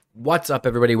What's up,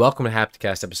 everybody? Welcome to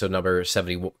Hapticast, episode number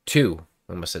 72.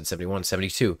 I almost said 71,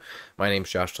 72. My name's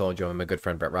Josh Toll, joined by my good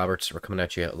friend Brett Roberts. We're coming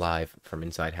at you live from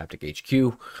inside Haptic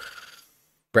HQ.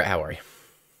 Brett, how are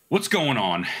What's going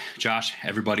on, Josh?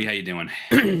 Everybody, how you doing?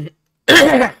 you?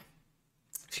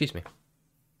 Excuse me.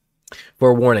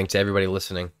 Forewarning to everybody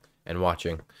listening and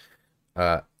watching.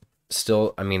 I'm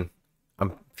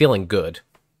feeling good,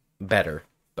 better,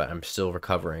 but I'm still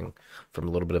recovering from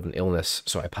a little bit of an illness,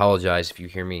 so I apologize if you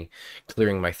hear me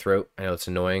clearing my throat. I know it's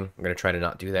annoying. I'm going to try to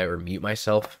not do that or mute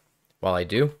myself while I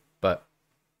do, but...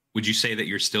 Would you say that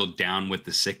you're still down with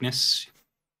the sickness?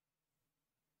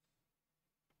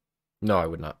 No, I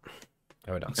would not.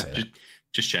 I would not say that.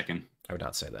 Just checking. I would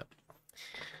not say that.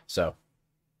 So...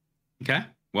 Okay,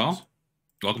 well,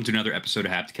 welcome to another episode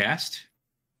of Hapticast.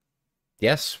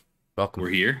 Yes, welcome. We're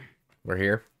here. We're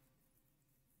here.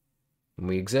 And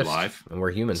we exist. Live. And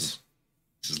we're humans.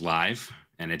 This is live,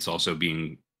 and it's also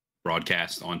being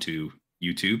broadcast onto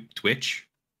YouTube, Twitch,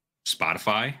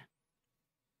 Spotify,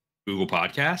 Google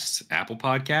Podcasts, Apple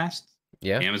Podcasts,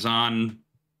 Amazon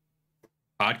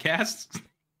Podcasts.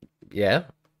 Yeah.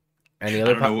 Any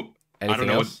other? Anything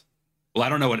else? I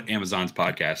don't know what Amazon's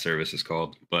podcast service is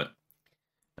called, but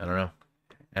I don't know.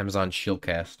 Amazon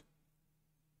Shieldcast.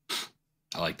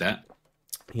 I like that.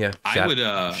 Yeah.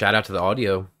 Shout out to the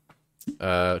audio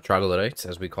troglodytes,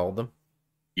 as we called them.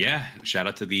 Yeah, shout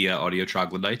out to the audio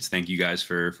troglodytes. Thank you guys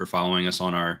for following us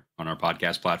on our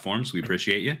podcast platforms. We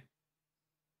appreciate you.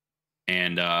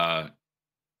 And I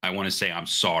want to say I'm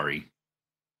sorry.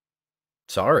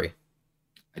 Sorry.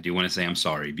 I do want to say I'm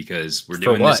sorry because we're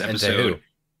doing this episode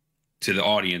to the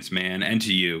audience, man, and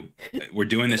to you. We're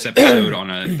doing this episode on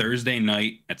a Thursday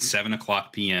night at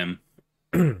 7:00 p.m.,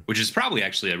 which is probably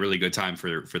actually a really good time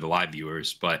for the live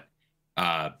viewers, but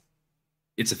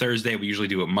it's a Thursday. We usually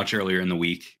do it much earlier in the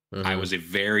week. Mm-hmm. I was a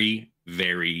very,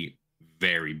 very,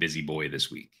 very busy boy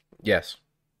this week. Yes.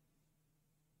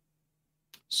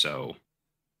 So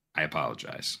I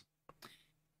apologize.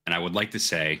 And I would like to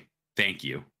say thank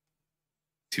you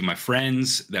to my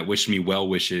friends that wished me well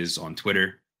wishes on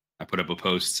Twitter. I put up a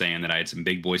post saying that I had some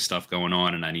big boy stuff going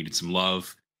on and I needed some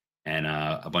love. And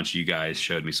a bunch of you guys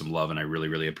showed me some love, and I really,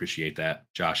 really appreciate that.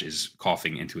 Josh is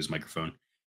coughing into his microphone.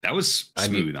 That was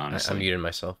smooth, honestly. I muted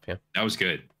myself, yeah. That was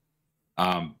good.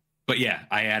 But yeah,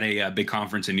 I had a big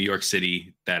conference in New York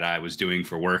City that I was doing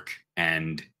for work,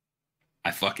 and I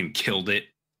fucking killed it,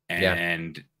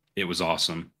 and It was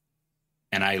awesome.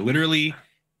 And I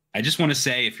just want to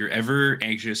say, if you're ever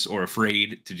anxious or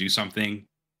afraid to do something,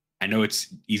 I know it's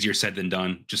easier said than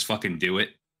done. Just fucking do it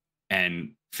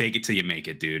and fake it till you make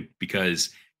it, dude.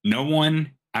 Because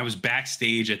I was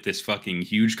backstage at this fucking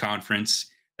huge conference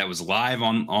that was live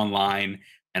online,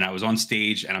 and I was on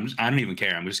stage, and I don't even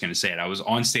care. I'm just going to say it. I was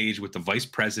on stage with the vice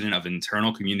president of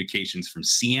internal communications from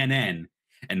CNN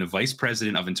and the vice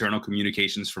president of internal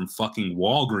communications from fucking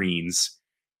Walgreens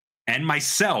and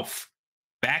myself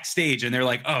backstage. And they're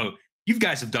like, oh, you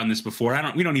guys have done this before.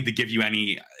 We don't need to give you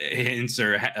any hints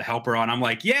or help her on. I'm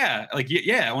like, yeah,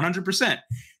 100%.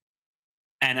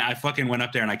 And I fucking went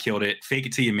up there and I killed it. Fake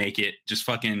it till you make it. Just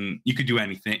fucking, you could do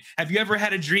anything. Have you ever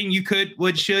had a dream you could,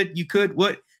 would, should, you could,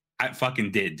 what? I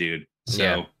fucking did, dude.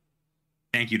 So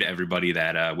Thank you to everybody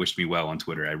that wished me well on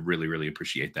Twitter. I really, really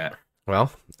appreciate that.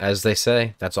 Well, as they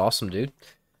say, that's awesome, dude.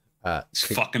 It's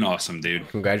fucking awesome, dude.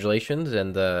 Congratulations.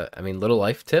 And little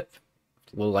life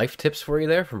tips for you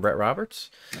there from Brett Roberts.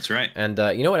 That's right. And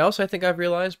you know what else I think I've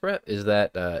realized, Brett, is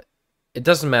that it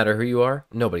doesn't matter who you are.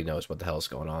 Nobody knows what the hell's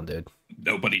going on, dude.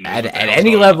 Nobody knows. At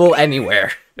any level,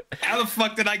 anywhere. How the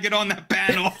fuck did I get on that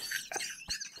panel?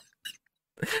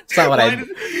 It's not what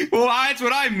Well, that's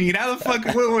what I mean. How the fuck?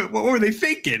 What were they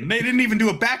thinking? They didn't even do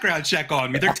a background check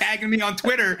on me. They're tagging me on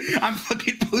Twitter. I'm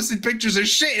fucking posting pictures of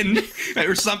shitting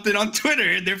or something on Twitter,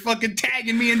 and they're fucking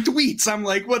tagging me in tweets. I'm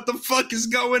like, what the fuck is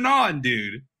going on,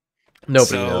 dude?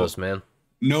 Nobody knows, man.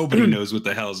 Nobody knows what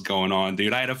the hell's going on,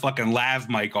 dude. I had a fucking lav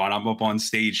mic on. I'm up on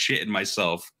stage shitting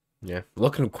myself. Yeah,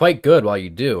 looking quite good while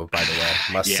you do, by the way,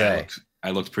 must say.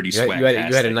 I looked pretty sweaty.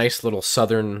 You had a nice little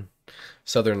southern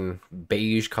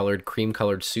beige colored, cream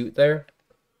colored suit there.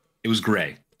 It was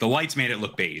gray. The lights made it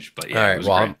look beige, but yeah. All right, it was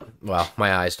gray. Well,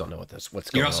 my eyes don't know what's going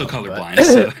on. You're also colorblind,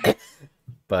 so.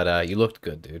 But you looked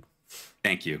good, dude.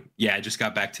 Thank you. Yeah, I just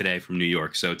got back today from New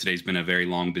York, so today's been a very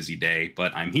long, busy day.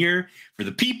 But I'm here for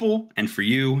the people and for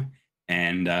you,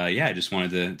 and I just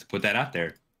wanted to put that out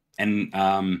there. And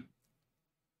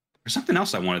there's something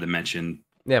else I wanted to mention.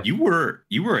 Yeah, you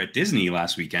were at Disney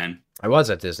last weekend. I was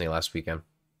at Disney last weekend.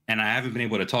 and I haven't been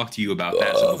able to talk to you about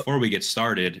that. So before we get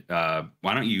started, why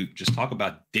don't you just talk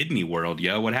about Disney World,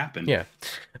 yo? What happened? Yeah.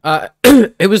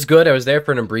 It was good. I was there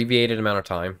for an abbreviated amount of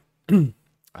time. It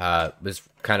was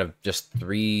kind of just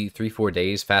 4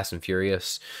 days, fast and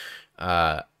furious.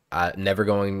 Never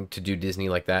going to do Disney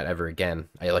like that ever again.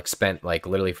 I like spent like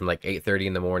literally from like 8:30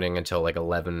 in the morning until like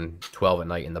 11, 12 at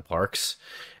night in the parks.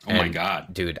 Oh my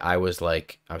God. Dude, I was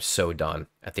so done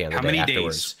at the end of the day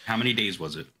afterwards. How many days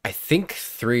was it? I think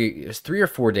it was 3 or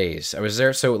 4 days. I was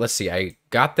there. So let's see. I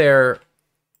got there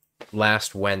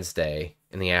last Wednesday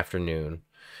in the afternoon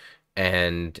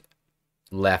and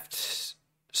left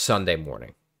Sunday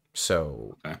morning.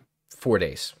 So Okay. 4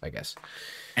 days, I guess.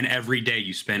 And every day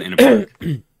you spent in a park.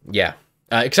 Yeah.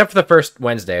 Except for the first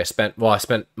Wednesday, I spent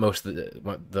most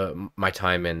of my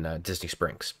time in Disney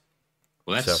Springs.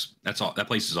 Well, that's all. That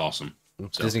place is awesome.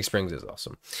 So. Disney Springs is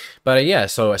awesome. But yeah,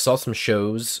 so I saw some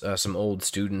shows, some old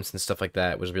students and stuff like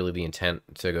that. It was really the intent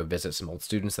to go visit some old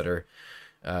students that are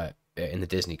in the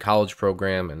Disney College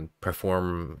program and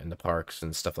perform in the parks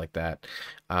and stuff like that.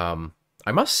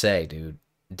 I must say, dude,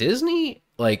 Disney,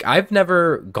 like, I've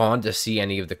never gone to see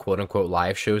any of the quote-unquote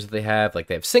live shows that they have. Like,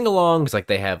 they have sing-alongs, like,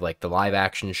 they have, like, the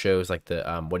live-action shows, like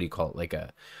the, what do you call it? Like,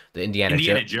 the Indiana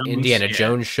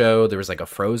Jones show. There was, like, a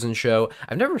Frozen show.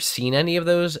 I've never seen any of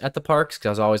those at the parks, because I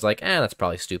was always like, that's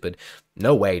probably stupid.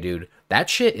 No way, dude. That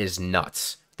shit is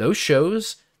nuts. Those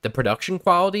shows, the production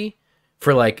quality,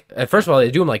 for, like, first of all,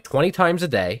 they do them, like, 20 times a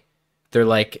day. They're,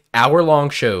 like, hour-long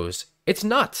shows. It's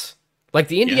nuts. Like,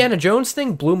 the Indiana Jones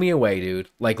thing blew me away, dude.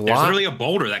 Like, there's literally a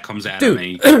boulder that comes out of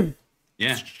me.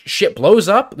 Yeah. Shit blows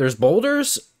up. There's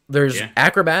boulders. There's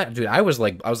acrobat. Dude, I was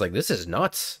like, this is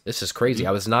nuts. This is crazy.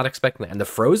 I was not expecting that. And the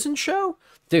Frozen show?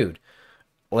 Dude,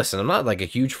 listen, I'm not, like, a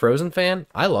huge Frozen fan.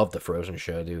 I love the Frozen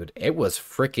show, dude. It was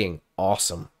freaking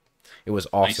awesome. It was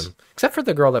awesome. Nice. Except for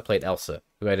the girl that played Elsa,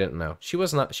 who I didn't know. She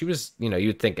was,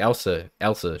 you'd think Elsa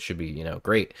should be,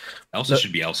 great. Elsa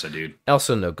should be Elsa, dude.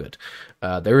 Elsa, no good.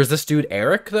 There was this dude,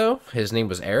 Eric, though. His name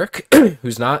was Eric,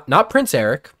 who's not Prince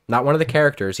Eric, not one of the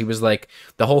characters. He was like,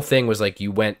 the whole thing was like,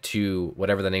 you went to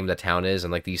whatever the name of the town is,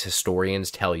 and like these historians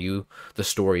tell you the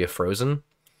story of Frozen.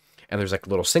 And there's like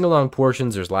little sing-along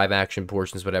portions, there's live-action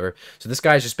portions, whatever. So this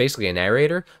guy's just basically a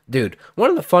narrator. Dude, one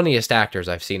of the funniest actors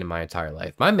I've seen in my entire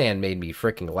life. My man made me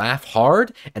freaking laugh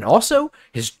hard, and also,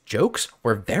 his jokes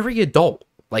were very adult.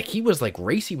 Like, he was, like,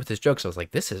 racy with his jokes. I was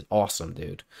like, this is awesome,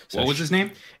 dude. So what was his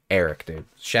name? Eric, dude.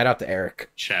 Shout out to Eric.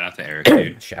 Shout out to Eric,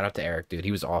 dude. Shout out to Eric, dude.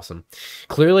 He was awesome.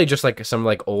 Clearly just, like, some,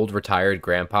 like, old retired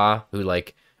grandpa who,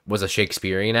 like, was a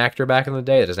Shakespearean actor back in the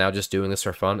day that is now just doing this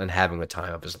for fun and having the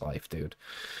time of his life, dude.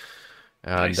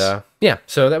 And, nice. Yeah,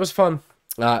 so that was fun.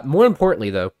 More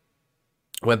importantly, though,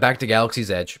 went back to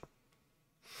Galaxy's Edge.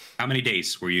 How many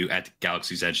days were you at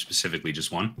Galaxy's Edge specifically?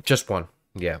 Just one? Just one.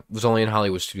 Yeah, it was only in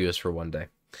Hollywood Studios for one day.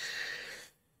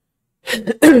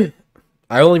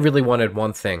 I only really wanted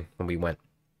one thing when we went,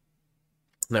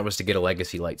 and that was to get a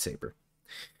Legacy lightsaber.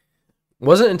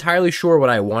 Wasn't entirely sure what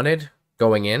I wanted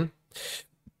going in,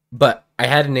 but I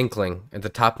had an inkling. At the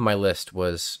top of my list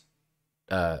was,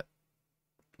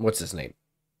 what's his name?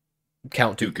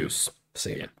 Count Dooku's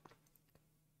saber. Yeah.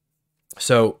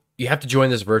 So you have to join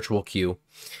this virtual queue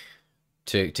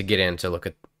to get in to look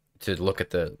at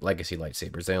the Legacy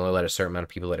lightsabers. They only let a certain amount of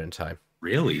people in time.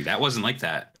 Really? That wasn't like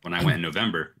that when I went in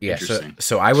November. Yeah.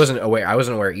 So I wasn't aware. I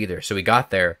wasn't aware either. So we got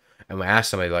there and we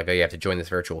asked somebody like, "Oh, you have to join this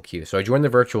virtual queue." So I joined the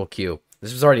virtual queue.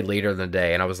 This was already later in the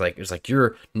day, and I was like, "It was like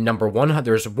you're number 100.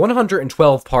 There's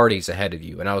 112 parties ahead of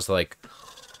you," and I was like,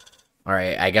 all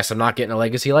right, I guess I'm not getting a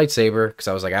Legacy lightsaber because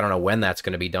I was like, I don't know when that's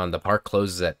going to be done. The park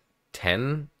closes at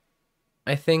 10,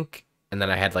 I think. And then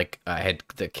I had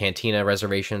the cantina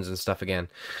reservations and stuff again.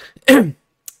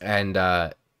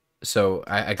 And so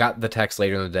I got the text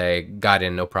later in the day, got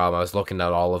in, no problem. I was looking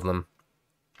at all of them.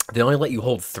 They only let you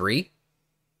hold 3.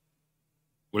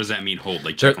 What does that mean, hold?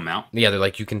 Like, check them out? Yeah, they're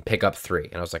like, you can pick up 3.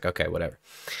 And I was like, okay, whatever.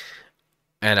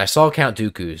 And I saw Count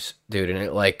Dooku's, dude, and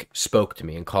it, like, spoke to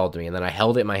me and called to me. And then I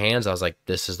held it in my hands. I was like,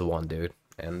 this is the one, dude.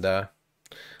 And,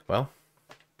 well,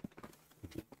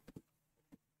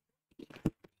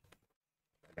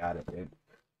 I got it, dude.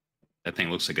 That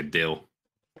thing looks like a dill.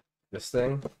 This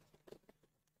thing?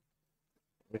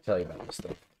 Let me tell you about this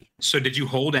thing. So did you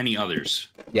hold any others?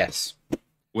 Yes.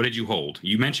 What did you hold?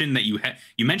 You mentioned that you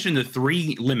mentioned the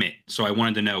 3 limit, so I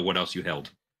wanted to know what else you held.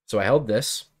 So I held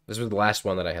this. This was the last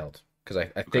one that I held. Because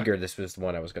I figured this was the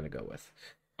one I was going to go with.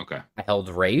 Okay. I held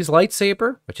Rey's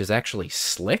lightsaber, which is actually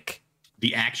slick.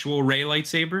 The actual Rey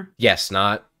lightsaber? Yes,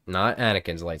 not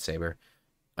Anakin's lightsaber.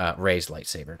 Rey's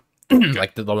lightsaber.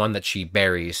 Like the one that she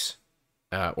buries.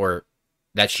 Or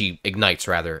that she ignites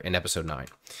rather in episode 9.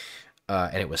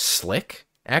 And it was slick,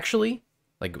 actually.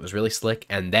 Like, it was really slick.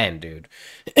 And then, dude,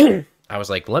 I was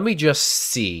like, let me just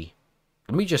see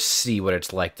what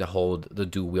it's like to hold the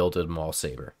dual-wielded Maul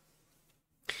saber.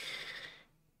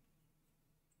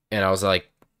 And I was like,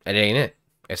 it ain't it.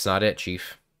 It's not it,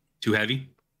 Chief. Too heavy?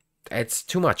 It's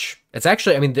too much. It's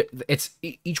actually, I mean, it's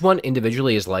each one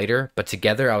individually is lighter, but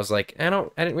together I was like, I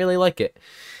didn't really like it.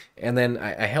 And then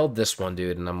I held this one,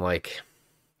 dude, and I'm like,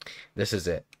 this is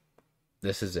it.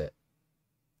 This is it.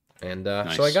 And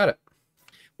Nice. so I got it.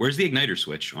 Where's the igniter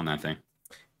switch on that thing?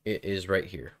 It is right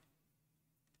here.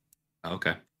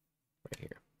 Okay. Right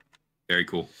here. Very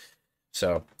cool.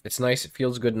 So it's nice. It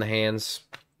feels good in the hands.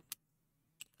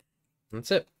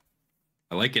 That's it.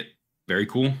 I like it. Very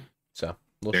cool. So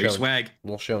very swag.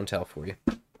 Little show and tell for you.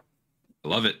 I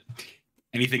love it.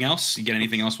 Anything else? You get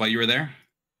anything else while you were there?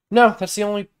 No, that's the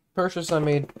only purchase I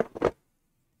made.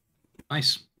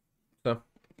 Nice. So,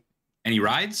 any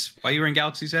rides while you were in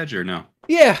Galaxy's Edge or no?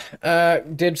 Yeah,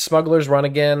 did Smuggler's Run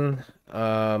again,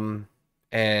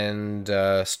 and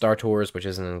Star Tours, which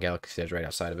isn't in Galaxy's Edge, right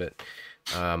outside of it.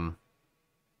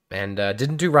 And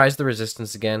didn't do Rise of the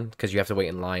Resistance again because you have to wait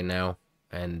in line now,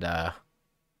 and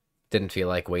didn't feel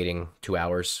like waiting 2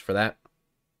 hours for that.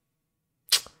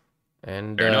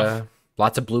 And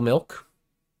lots of blue milk.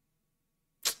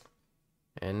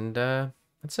 And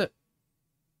that's it.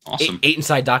 Awesome. Ate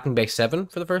inside Docking Bay 7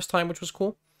 for the first time, which was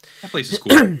cool. That place is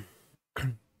cool.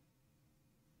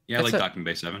 Yeah, I like it. Docking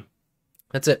Bay 7.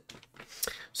 That's it.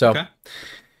 So, okay.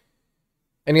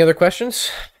 Any other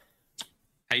questions?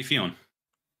 How you feeling?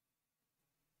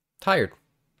 Tired.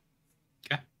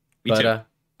 Okay. Me too.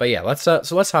 But yeah, let's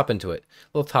hop into it.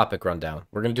 A little topic rundown.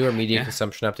 We're gonna do our media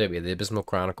consumption update. We had the Abysmal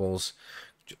Chronicles,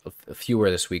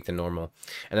 fewer this week than normal,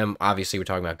 and then obviously we're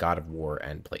talking about God of War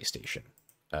and PlayStation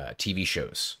TV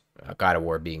shows. God of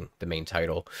War being the main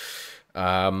title.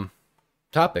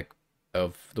 Topic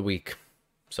of the week.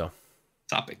 So.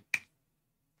 Topic.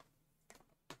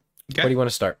 Okay. Where do you want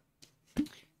to start?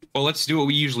 Well, let's do what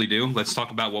we usually do. Let's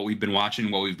talk about what we've been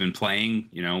watching, what we've been playing,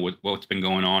 what's been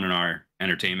going on in our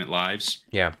entertainment lives.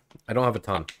 Yeah, I don't have a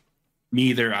ton. Me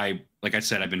either. Like I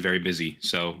said, I've been very busy.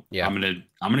 So yeah. I'm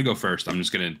gonna go first. I'm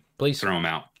just gonna throw them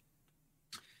out.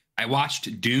 I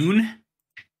watched Dune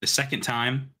the second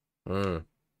time.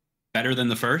 Better than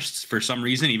the first for some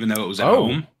reason, even though it was at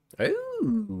home.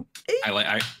 Ooh.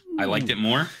 I liked it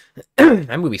more.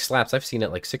 That movie slaps. I've seen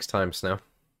it like 6 times now.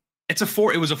 It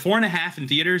was a 4.5 in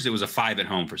theaters. It was a 5 at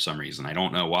home for some reason. I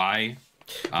don't know why.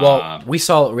 Well, we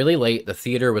saw it really late. The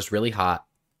theater was really hot,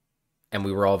 and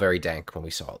we were all very dank when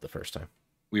we saw it the first time.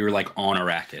 We were like on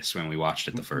Arrakis when we watched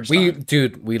it the first time.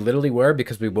 Dude, we literally were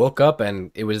because we woke up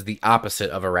and it was the opposite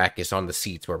of Arrakis on the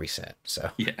seats where we sat. So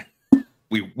yeah,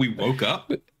 we woke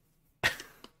up.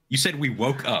 You said we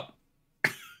woke up.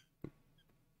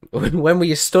 When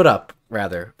we stood up,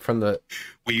 rather, from the...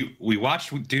 We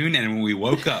watched Dune and when we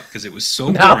woke up, because it was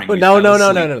so boring.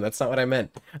 No. That's not what I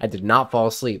meant. I did not fall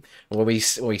asleep. When we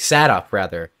sat up,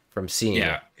 rather, from seeing it.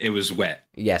 Yeah, it was wet.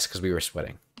 Yes, because we were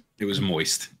sweating. It was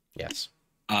moist. Yes.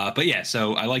 But yeah,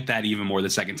 so I like that even more the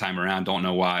second time around. Don't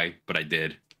know why, but I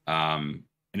did. And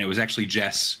it was actually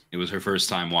Jess. It was her first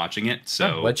time watching it.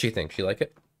 So what'd she think? She like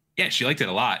it? Yeah, she liked it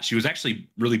a lot. She was actually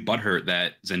really butthurt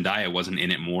that Zendaya wasn't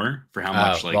in it more for how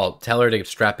much like. Well, tell her to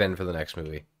strap in for the next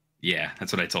movie. Yeah,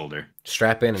 that's what I told her.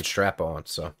 Strap in and strap on.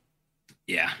 So.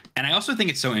 Yeah, and I also think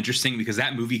it's so interesting because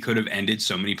that movie could have ended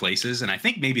so many places, and I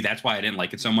think maybe that's why I didn't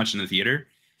like it so much in the theater.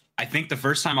 I think the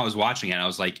first time I was watching it, I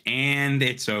was like, "And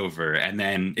it's over," and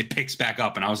then it picks back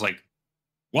up, and I was like,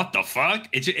 "What the fuck?"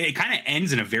 It kind of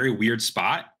ends in a very weird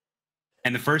spot.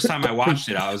 And the first time I watched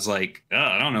it, I was like, oh,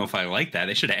 I don't know if I like that.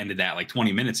 They should have ended that like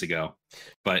 20 minutes ago.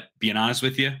 But being honest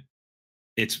with you,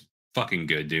 it's fucking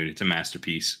good, dude. It's a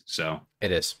masterpiece. So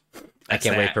it is. I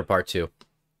can't wait for part 2.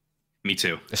 Me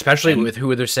too. Especially with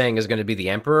who they're saying is going to be the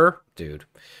Emperor, dude.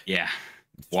 Yeah.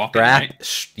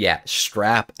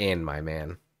 Strap in, my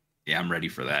man. Yeah, I'm ready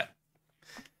for that.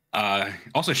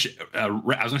 Also, I was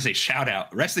going to say shout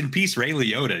out. Rest in peace, Ray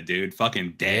Liotta, dude.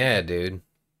 Fucking dead. Yeah, dude.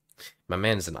 My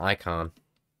man's an icon.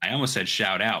 I almost said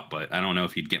shout out, but I don't know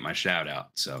if he'd get my shout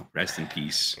out. So rest in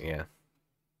peace. Yeah.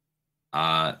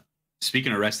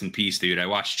 Speaking of rest in peace, dude, I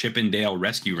watched Chip 'n Dale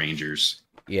Rescue Rangers.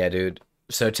 Yeah, dude.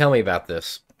 So tell me about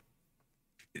this.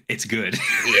 It's good.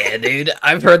 Yeah, dude.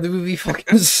 I've heard the movie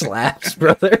fucking slaps,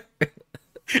 brother.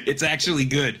 It's actually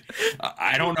good.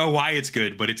 I don't know why it's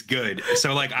good, but it's good.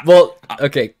 So like,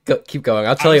 okay, keep going.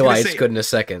 I'll tell you why it's good in a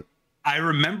second. I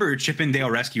remember Chip 'n Dale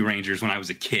Rescue Rangers when I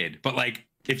was a kid, but like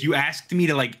if you asked me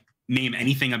to like name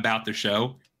anything about the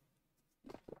show,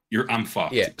 I'm Yeah.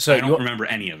 fucked. So I don't remember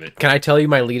any of it. can I tell you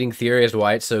my leading theory as to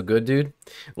why it's so good, dude?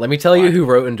 Let me tell you Why? who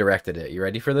wrote and directed it. You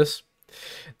ready for this?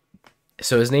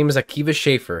 So his name is Akiva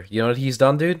Schaffer. You know what he's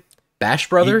done, dude? Bash He,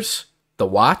 Brothers, The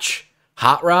Watch,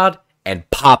 Hot Rod, and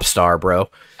Popstar, bro.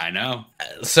 I know.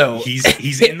 So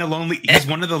He's in the lonely. He's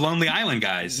one of the Lonely Island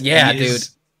guys. yeah, He dude.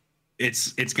 is.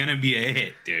 It's gonna be a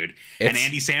hit, dude. And It's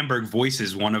Andy Samberg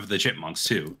voices one of the chipmunks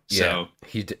too. yeah. So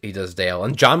He does Dale,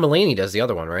 and John Mulaney does the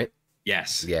other one, right?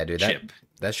 yes, Yeah, dude. That Chip.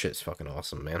 that shit's fucking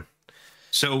awesome, man.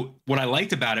 So what I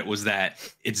liked about it was that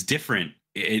it's different.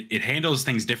 It handles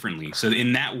things differently. So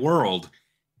in that world,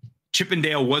 Chip and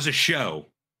Dale was a show,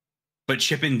 but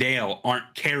Chip and Dale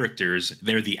aren't characters.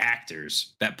 They're the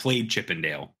actors that played Chip and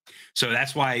Dale. So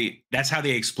that's how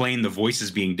they explain the voices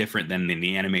being different than in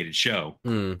the animated show.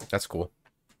 That's cool.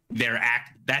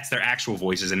 That's their actual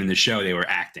voices, and in the show they were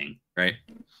acting, right?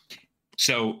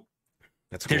 So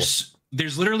That's cool.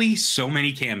 there's literally so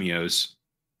many cameos.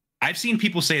 I've seen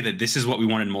people say that this is what we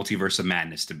wanted Multiverse of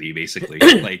Madness to be, basically.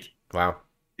 Like, Wow.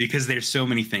 because there's so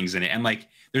many things in it. And like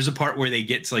there's a part where they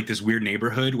get to like this weird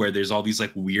neighborhood where there's all these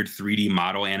like weird 3D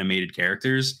model animated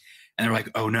characters, and they're like,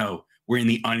 oh no, we're in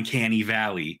the uncanny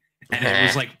valley. And it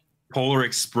was like Polar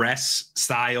Express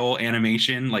style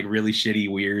animation, like really shitty,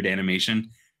 weird animation.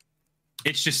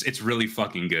 It's really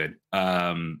fucking good.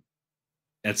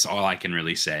 That's all I can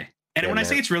really say. And when I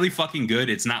say it's really fucking good,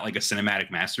 it's not like a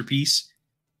cinematic masterpiece,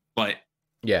 but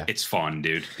yeah, it's fun,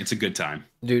 dude. It's a good time.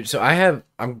 Dude, so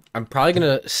I'm probably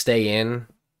gonna stay in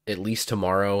at least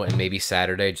tomorrow and maybe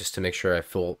Saturday just to make sure I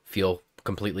feel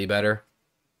completely better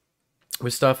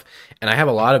with stuff. And I have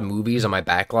a lot of movies on my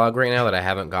backlog right now that I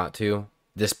haven't got to.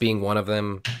 This being one of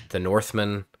them, The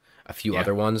Northman, a few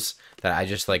other ones that I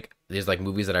just like. These like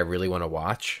movies that I really want to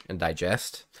watch and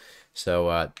digest.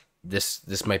 So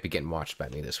this might be getting watched by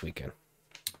me this weekend.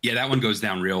 Yeah, that one goes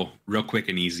down real quick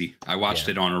and easy. I watched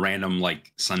it on a random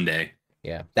like Sunday.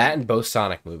 Yeah, that and both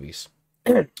Sonic movies.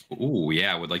 Ooh,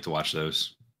 yeah, I would like to watch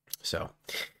those. So,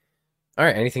 all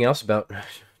right. Anything else about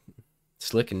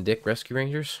Slick and Dick Rescue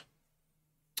Rangers?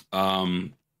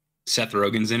 Seth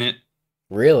Rogen's in it.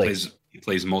 Really? He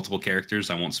plays multiple characters.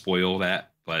 I won't spoil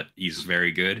that, but he's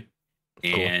very good.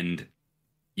 Cool. And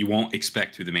you won't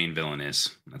expect who the main villain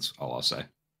is. That's all I'll say.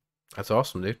 That's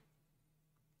awesome, dude.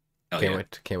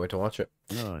 Can't wait to watch it.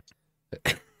 No.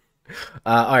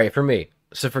 All right, for me.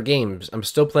 So for games, I'm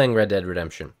still playing Red Dead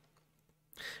Redemption.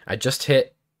 I just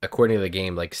hit, according to the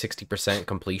game, like 60%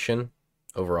 completion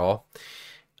overall.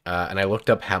 And I looked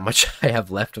up how much I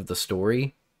have left of the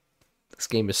story. This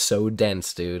game is so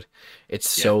dense, dude. It's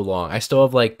so long. I still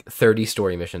have like 30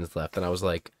 story missions left, and I was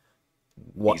like,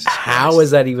 "What? How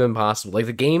is that even possible?" Like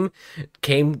the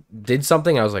game did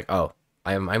something. I was like, "Oh,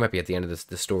 I might be at the end of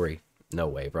this story." No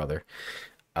way, brother.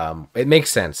 It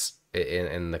makes sense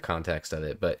in the context of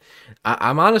it, but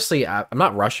I'm honestly I'm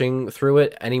not rushing through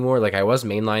it anymore. Like I was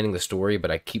mainlining the story, but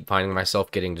I keep finding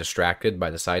myself getting distracted by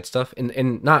the side stuff,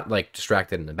 and not like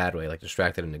distracted in a bad way, like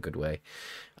distracted in a good way.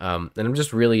 And I'm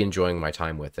just really enjoying my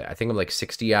time with it. I think I'm like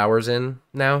 60 hours in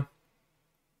now,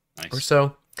 or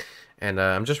so, and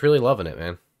I'm just really loving it,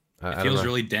 man. It feels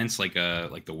really dense, like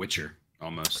The Witcher,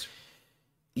 almost.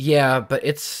 Yeah, but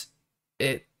it's.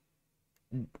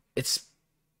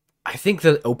 I think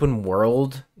the open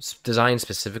world design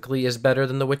specifically is better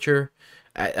than The Witcher.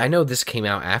 I know this came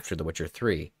out after The Witcher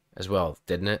 3 as well,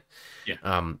 didn't it?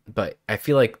 Yeah. But I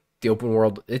feel like the open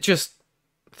world, I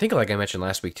think like I mentioned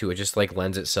last week too, it just like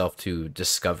lends itself to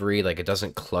discovery. Like it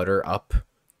doesn't clutter up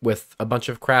with a bunch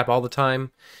of crap all the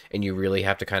time, and you really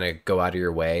have to kind of go out of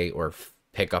your way or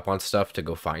pick up on stuff to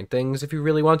go find things if you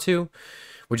really want to,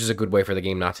 which is a good way for the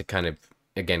game not to kind of,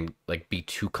 again, like be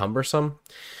too cumbersome.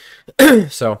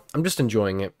 So I'm just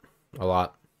enjoying it a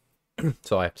lot.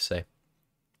 That's all I have to say.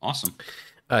 Awesome.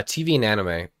 TV and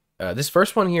anime. This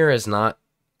first one here is not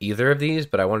either of these,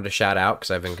 but I wanted to shout out because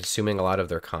I've been consuming a lot of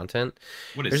their content.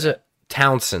 What is There's that?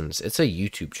 Townsend's. It's a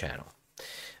YouTube channel.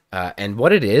 And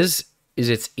what it is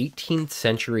it's 18th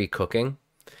century cooking.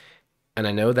 And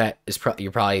I know that is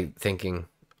you're probably thinking,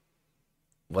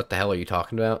 what the hell are you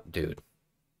talking about? Dude.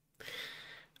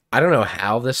 I don't know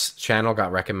how this channel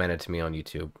got recommended to me on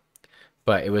YouTube,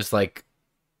 but it was like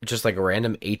just like a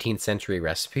random 18th century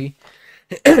recipe.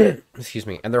 Excuse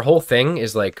me. And their whole thing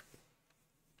is like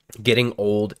getting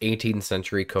old 18th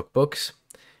century cookbooks,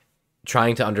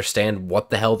 trying to understand what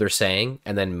the hell they're saying,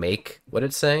 and then make what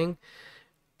it's saying.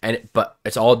 But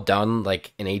it's all done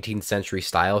like in 18th century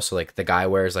style. So like the guy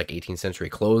wears like 18th century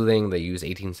clothing. They use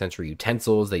 18th century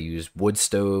utensils. They use wood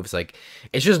stoves. Like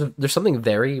it's just, there's something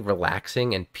very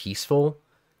relaxing and peaceful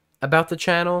about the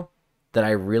channel that I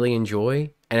really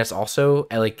enjoy. And it's also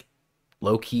like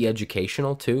low-key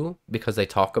educational too, because they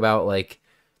talk about like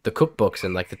the cookbooks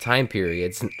and like the time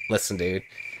periods. Listen, dude,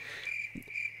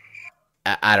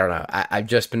 I don't know. I've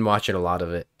just been watching a lot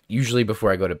of it, usually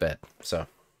before I go to bed. So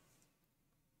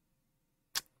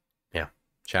yeah,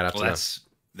 shout out Well, to them.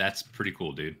 that's pretty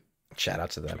cool, dude. Shout out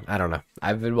to them. I don't know.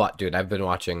 Dude. I've been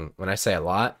watching. When I say a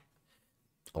lot,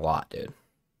 dude.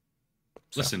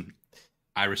 So, Listen,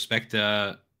 I respect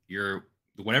your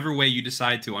whatever way you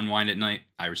decide to unwind at night.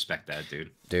 I respect that,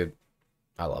 dude. dude,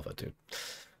 I love it, dude.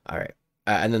 All right.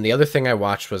 And then the other thing I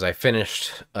watched was I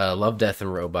finished Love, Death,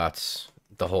 and Robots,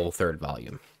 the whole third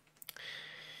volume.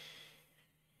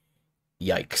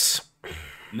 Yikes.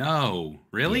 No,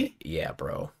 really? Yeah,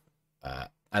 bro.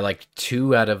 I liked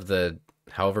two out of the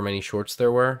however many shorts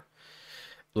there were.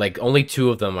 Like, only two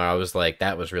of them I was like,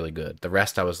 that was really good. The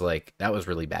rest I was like, that was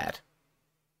really bad.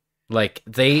 Like,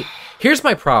 here's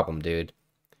my problem, dude.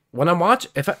 When I'm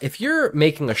if you're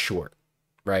making a short,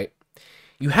 right?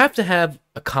 You have to have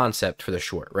a concept for the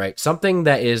short, right? Something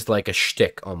that is like a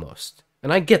shtick almost.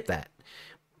 And I get that.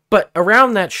 But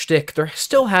around that shtick, there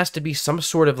still has to be some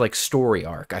sort of like story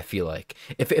arc, I feel like.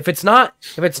 If it's not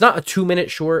a 2-minute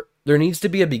short, there needs to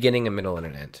be a beginning, a middle, and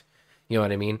an end. You know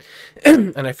what I mean?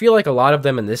 And I feel like a lot of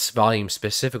them in this volume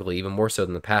specifically, even more so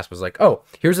than the past, was like, oh,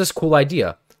 here's this cool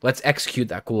idea. Let's execute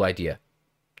that cool idea.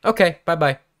 Okay,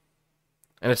 bye-bye.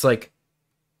 And it's like,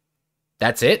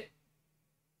 that's it?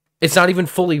 It's not even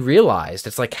fully realized.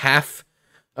 It's like half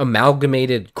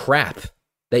amalgamated crap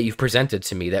that you've presented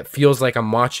to me that feels like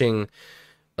I'm watching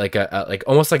like like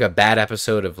almost like a bad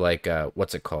episode of like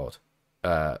what's it called?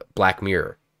 Black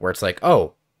Mirror, where it's like,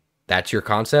 "Oh, that's your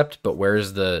concept, but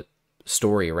where's the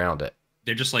story around it?"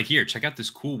 They're just like, here, check out this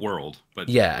cool world, but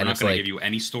Yeah, we're and not it's going to like, give you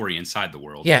any story inside the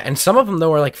world. yeah, and some of them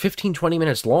though are like 15, 20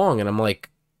 minutes long, and I'm like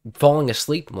falling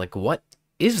asleep. I'm like, "What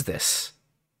is this?"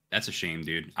 That's a shame,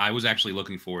 dude. I was actually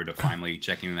looking forward to finally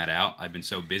checking that out. I've been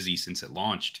so busy since it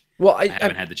launched. Well, I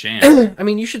haven't had the chance. I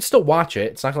mean, you should still watch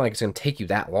it. It's not like it's going to take you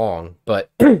that long, but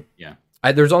Yeah.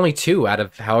 there's only two out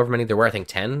of however many there were, I think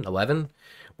 10, 11,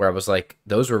 where I was like,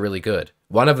 those were really good.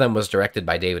 One of them was directed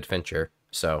by David Fincher,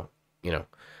 so, you know.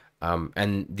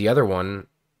 And the other one,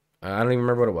 I don't even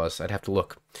remember what it was. I'd have to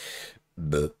look.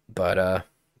 But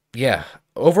yeah,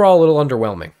 overall a little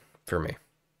underwhelming for me.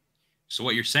 So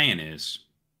what you're saying is,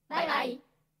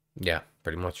 Yeah,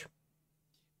 pretty much.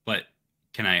 but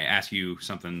can I ask you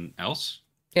something else?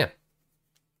 Yeah.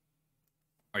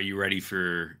 Are you ready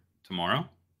for tomorrow?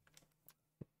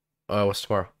 What's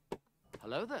tomorrow?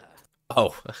 Hello there.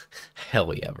 Oh,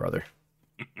 hell yeah, brother.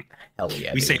 Hell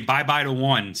yeah, We dude. say bye-bye to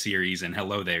one series and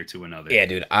hello there to another. Yeah,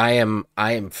 dude, I am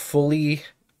fully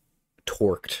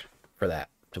torqued for that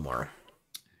tomorrow.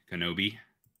 Kenobi.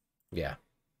 Yeah.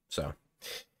 So,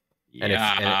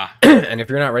 Yeah. and if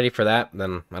you're not ready for that,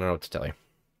 then I don't know what to tell you.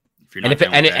 If you're not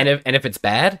down with that, And if it's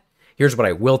bad, here's what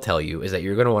I will tell you is that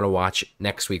you're going to want to watch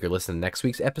next week or listen to next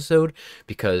week's episode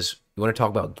because you want to talk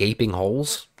about gaping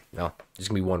holes. No, there's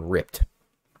going to be one ripped.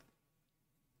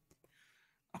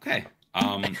 okay.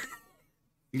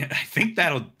 Yeah, I think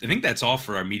that's all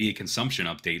for our media consumption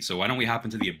update. So why don't we hop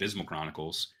into the Abysmal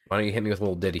Chronicles? Why don't you hit me with a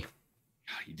little ditty?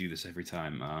 You do this every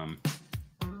time.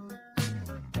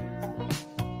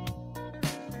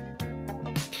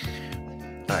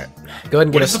 All right, go ahead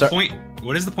and get What a is the start. point?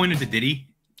 What is the point of the ditty?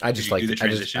 I Did just you like do the I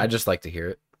just transition? like to hear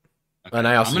it, Okay. and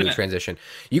I also I'm do gonna- the transition.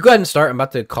 You go ahead and start. I'm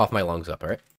about to cough my lungs up. All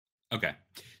right. Okay.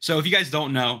 So if you guys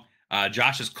don't know,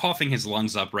 Josh is coughing his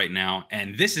lungs up right now,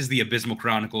 and this is the Abysmal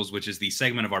Chronicles, which is the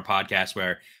segment of our podcast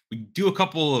where we do a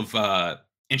couple of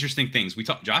interesting things. We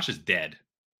talk. Josh is dead.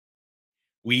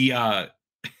 We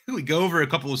we go over a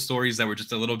couple of stories that were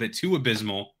just a little bit too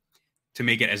abysmal to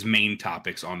make it as main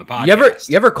topics on the podcast.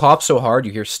 You ever cough so hard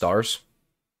you hear stars?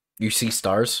 You see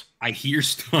stars? I hear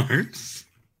stars.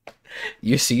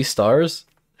 You see stars?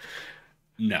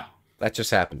 No, That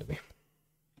just happened to me.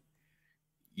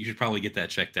 you should probably get that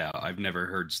checked out. I've never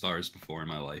heard stars before in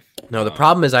my life. No, the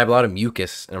problem is I have a lot of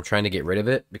mucus and I'm trying to get rid of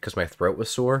it because my throat was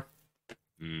sore.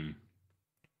 Mm.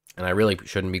 And I really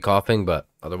shouldn't be coughing, but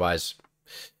otherwise,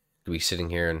 I'd be sitting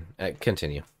here and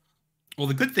continue. Well,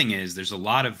 the good thing is there's a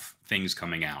lot of things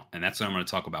coming out, and that's what I'm going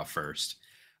to talk about first.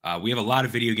 We have a lot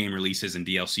of video game releases and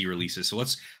DLC releases, so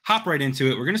let's hop right into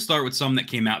it. We're going to start with some that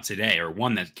came out today, or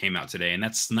one that came out today, and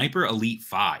that's Sniper Elite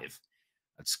 5.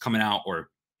 It's coming out, or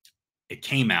it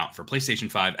came out for PlayStation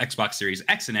 5, Xbox Series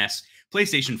X and S,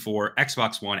 PlayStation 4,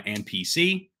 Xbox One, and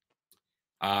PC.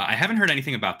 I haven't heard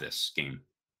anything about this game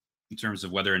in terms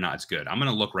of whether or not it's good. I'm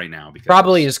going to look right now because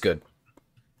Probably is good.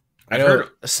 I I've know heard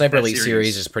the Sniper that Elite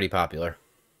series is pretty popular.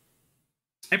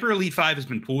 Emperor Elite 5 has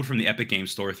been pulled from the Epic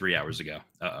Games Store 3 hours ago.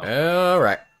 All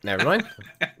right, never mind.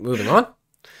 Moving on.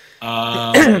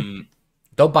 Um,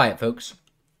 Don't buy it, folks.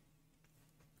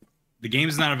 the game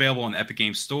is not available on the Epic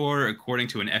Games Store. According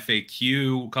to an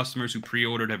FAQ, customers who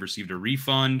pre-ordered have received a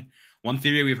refund. One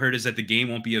theory we've heard is that the game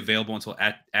won't be available until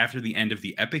after the end of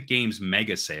the Epic Games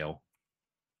Mega Sale.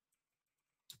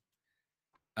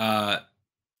 It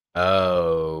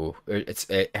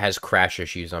has crash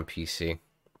issues on PC.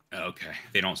 Okay,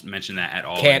 they don't mention that at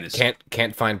all.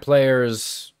 Can't find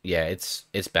players. Yeah, it's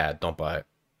bad. Don't buy it.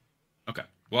 Okay,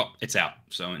 well, it's out,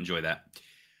 so enjoy that.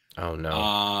 Oh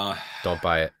no! Don't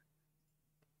buy it.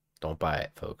 Don't buy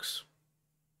it, folks.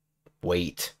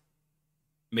 Wait.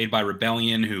 Made by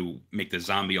Rebellion, who make the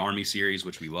Zombie Army series,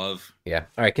 which we love. Yeah.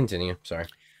 All right, continue. Sorry.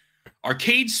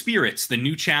 Arcade Spirits, the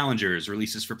new challengers,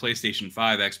 releases for PlayStation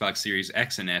 5, Xbox Series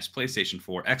X and S, PlayStation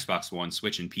 4, Xbox One,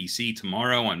 Switch, and PC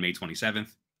tomorrow on May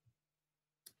 27th.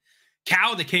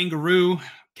 Cow the Kangaroo,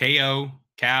 Cow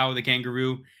the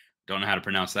Kangaroo, don't know how to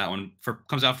pronounce that one,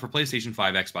 comes out for PlayStation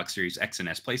 5, Xbox Series X and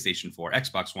S, PlayStation 4,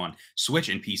 Xbox One, Switch,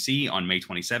 and PC on May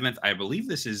 27th. I believe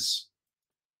this is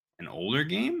an older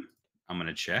game. I'm going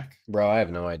to check. Bro, I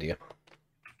have no idea.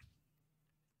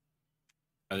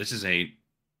 This is a...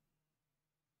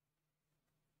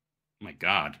 Oh my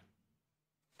God.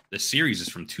 The series is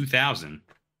from 2000.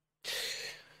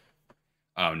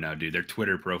 Oh, no, dude. Their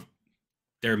Twitter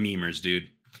they're memers, dude.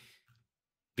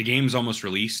 The game's almost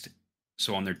released.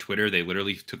 So on their Twitter, they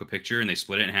literally took a picture and they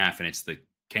split it in half. And it's the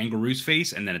kangaroo's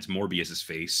face and then it's Morbius's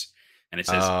face. And it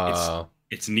says,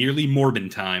 it's nearly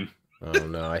Morbin time. Oh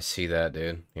no, I see that,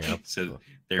 dude. Yeah. So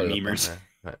they're memers.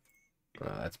 Oh,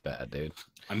 that's bad, dude.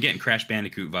 I'm getting Crash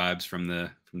Bandicoot vibes from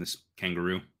this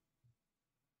kangaroo.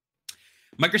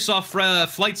 Microsoft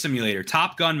Flight Simulator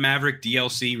Top Gun Maverick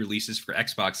DLC releases for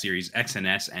Xbox Series X and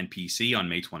S and PC on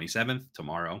May 27th,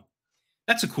 tomorrow.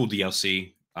 That's a cool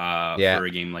DLC for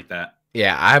a game like that.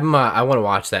 Yeah, I want to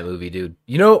watch that movie, dude.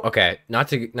 You know, okay, not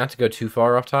to go too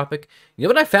far off topic. You know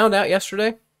what I found out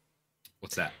yesterday?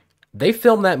 What's that? They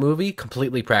filmed that movie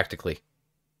completely practically.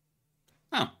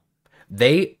 Oh.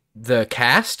 The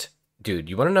cast, dude,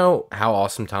 you want to know how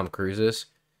awesome Tom Cruise is?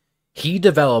 He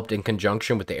developed, in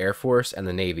conjunction with the Air Force and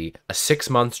the Navy, a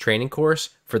 6-month training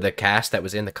course for the cast that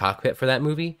was in the cockpit for that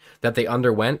movie that they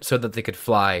underwent so that they could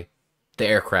fly the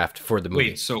aircraft for the movie.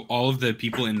 Wait, so all of the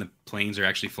people in the planes are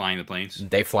actually flying the planes?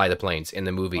 They fly the planes in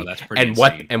the movie. Oh, that's pretty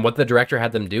insane. What the director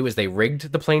had them do is they rigged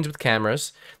the planes with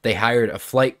cameras. They hired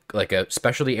a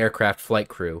specialty aircraft flight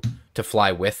crew to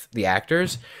fly with the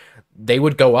actors. They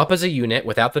would go up as a unit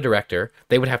without the director.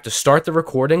 They would have to start the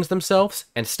recordings themselves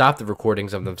and stop the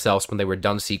recordings of themselves when they were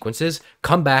done sequences,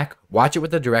 come back, watch it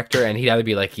with the director, and he'd either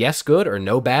be like, yes, good, or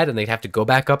no, bad, and they'd have to go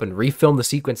back up and refilm the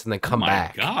sequence and then come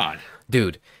back. Oh my God.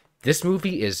 Dude, this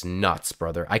movie is nuts,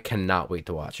 brother. I cannot wait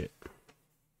to watch it.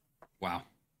 Wow.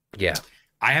 Yeah.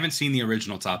 I haven't seen the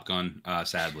original Top Gun,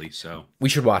 sadly, so... We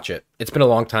should watch it. It's been a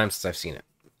long time since I've seen it.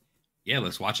 Yeah,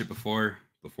 let's watch it before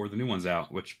the new one's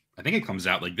out, which I think it comes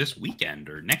out like this weekend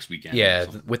or next weekend. Yeah,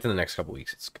 within the next couple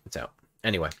weeks, it's out.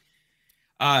 Anyway,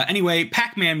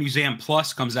 Pac-Man Museum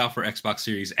Plus comes out for Xbox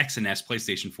Series X and S,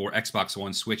 PlayStation 4, Xbox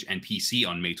One, Switch, and PC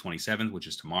on May 27th, which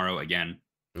is tomorrow again.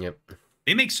 Yep.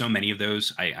 They make so many of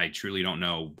those. I truly don't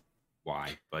know why,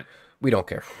 but we don't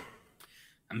care.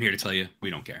 I'm here to tell you, we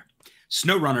don't care.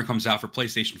 SnowRunner comes out for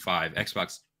PlayStation 5,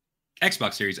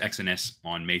 Xbox Series X and S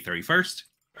on May 31st.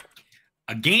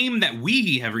 A game that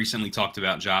we have recently talked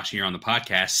about, Josh, here on the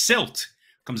podcast, Silt,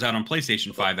 comes out on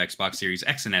PlayStation 5, Xbox Series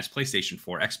X and S, PlayStation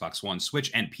 4, Xbox One,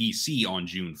 Switch, and PC on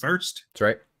June 1st. That's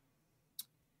right.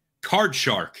 Card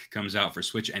Shark comes out for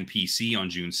Switch and PC on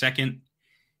June 2nd.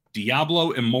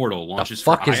 Diablo Immortal launches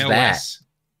for iOS. The fuck is that?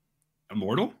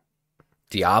 Immortal?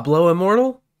 Diablo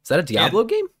Immortal? Is that a Diablo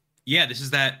game? Yeah, this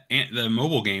is the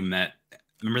mobile game that...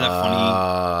 Remember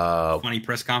that funny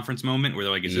press conference moment where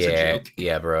they're like, is this a joke?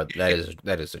 Yeah, bro.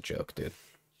 That is a joke, dude.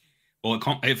 Well,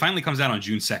 it finally comes out on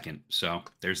June 2nd, so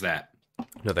there's that.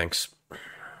 No thanks.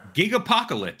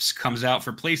 Gigapocalypse comes out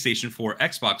for PlayStation 4,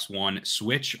 Xbox One,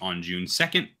 Switch on June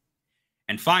 2nd.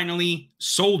 And finally,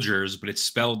 Soldiers, but it's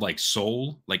spelled like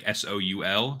soul, like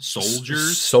S-O-U-L,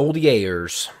 Soldiers.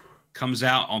 Soldiers. Comes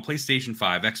out on PlayStation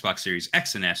 5, Xbox Series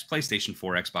X and S, PlayStation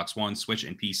 4, Xbox One, Switch,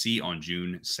 and PC on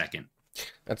June 2nd.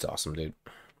 That's awesome, dude.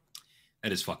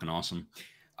 That is fucking awesome.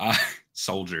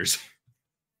 Soldiers.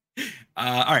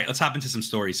 All right, let's hop into some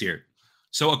stories here.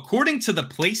 So according to the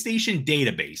PlayStation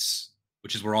database,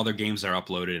 which is where all their games are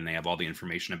uploaded and they have all the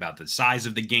information about the size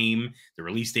of the game, the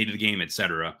release date of the game,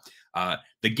 etc.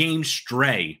 The game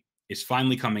Stray is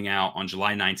finally coming out on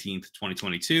July 19th,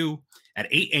 2022 at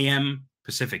 8 a.m.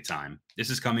 Pacific time. This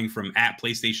is coming from at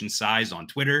PlayStation Size on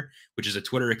Twitter, which is a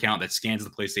Twitter account that scans the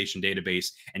PlayStation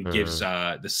database and gives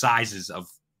the sizes of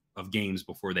games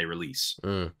before they release.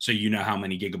 So you know how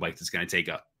many gigabytes it's going to take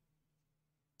up.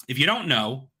 If you don't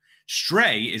know,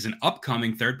 Stray is an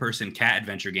upcoming third-person cat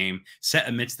adventure game set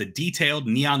amidst the detailed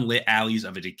neon-lit alleys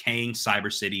of a decaying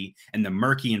cyber city and the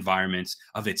murky environments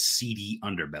of its seedy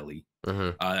underbelly.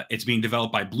 It's being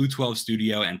developed by Blue 12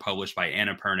 Studio and published by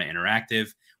Annapurna Interactive.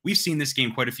 We've seen this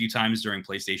game quite a few times during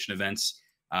PlayStation events.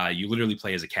 You literally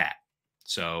play as a cat.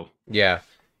 So yeah,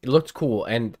 it looked cool.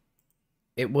 And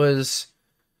it was...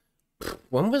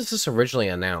 When was this originally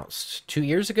announced? 2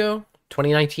 years ago?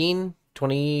 2019?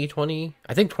 2020?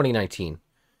 I think 2019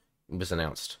 it was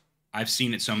announced. I've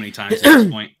seen it so many times at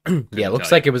this point. Yeah, it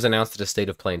looks like it was announced at a State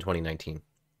of Play in 2019.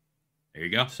 There you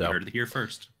go. So, you heard it here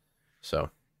first. So,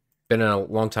 been a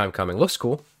long time coming. Looks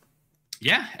cool.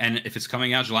 Yeah, and if it's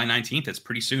coming out July 19th, it's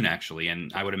pretty soon, actually.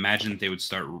 And I would imagine they would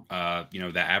start,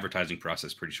 that advertising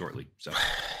process pretty shortly. So,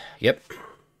 yep.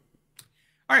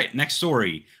 All right, next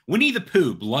story. Winnie the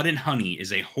Pooh, Blood and Honey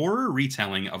is a horror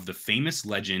retelling of the famous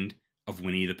legend of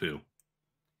Winnie the Pooh.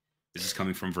 This is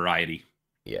coming from Variety.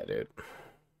 Yeah, dude.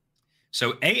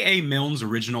 So A.A. Milne's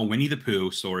original Winnie the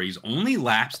Pooh stories only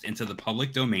lapsed into the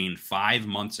public domain 5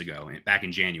 months ago, back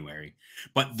in January.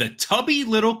 But the tubby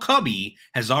little cubby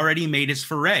has already made his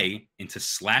foray into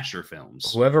slasher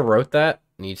films. Whoever wrote that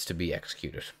needs to be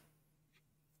executed.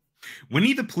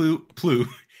 Winnie the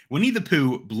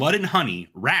Pooh, Blood and Honey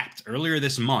wrapped earlier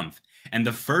this month, and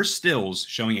the first stills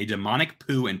showing a demonic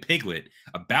Pooh and Piglet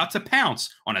about to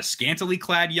pounce on a scantily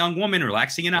clad young woman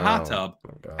relaxing in a hot tub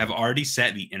have already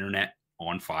set the internet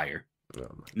on fire.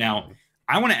 Now,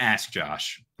 I want to ask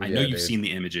Josh, I know you've seen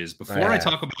the images. Before I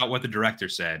talk about what the director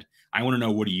said, I want to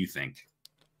know, what do you think?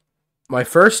 My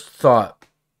first thought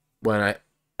when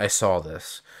I saw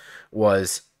this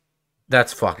was,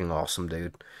 that's fucking awesome,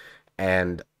 dude.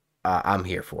 And I'm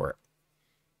here for it.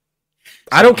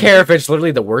 I don't care if it's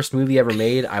literally the worst movie ever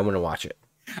made. I want to watch it.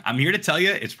 I'm here to tell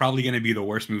you, it's probably going to be the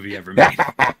worst movie ever made.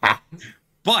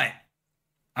 But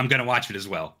I'm going to watch it as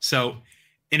well. So,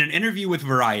 in an interview with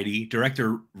Variety,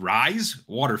 director Rise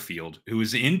Waterfield, who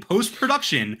is in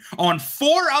post-production on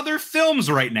 4 other films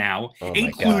right now,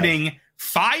 including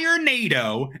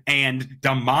Fire-Nado and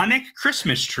Demonic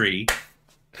Christmas Tree,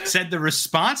 said the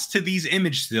response to these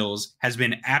image stills has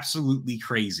been absolutely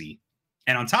crazy.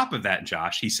 And on top of that,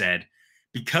 Josh, he said,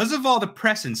 because of all the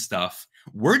press and stuff,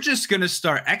 we're just going to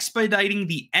start expediting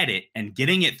the edit and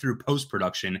getting it through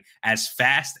post-production as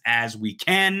fast as we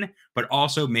can, but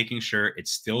also making sure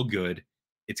it's still good.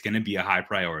 It's going to be a high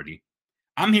priority.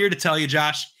 I'm here to tell you,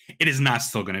 Josh, it is not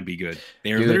still going to be good.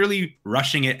 They're literally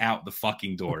rushing it out the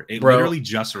fucking door. It literally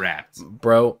just wrapped.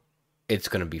 Bro, it's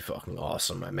going to be fucking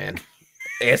awesome, my man.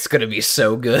 It's going to be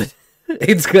so good.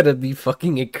 It's going to be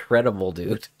fucking incredible,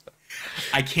 dude.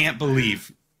 I can't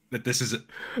believe that this is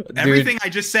everything I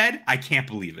just said. I can't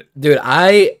believe it. Dude,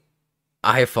 I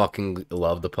fucking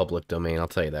love the public domain. I'll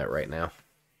tell you that right now.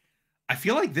 I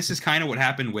feel like this is kind of what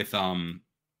happened with,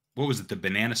 what was it? The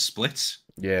Banana Splits?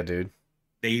 Yeah, dude.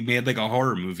 They made like a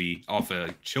horror movie off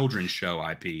a children's show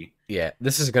IP. Yeah,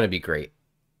 this is going to be great.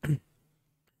 I'm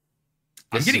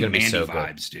getting Mandy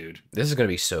vibes, dude. This is going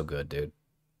to be so good, dude.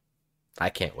 I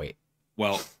can't wait.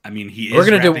 Well, I mean,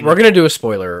 we're gonna do a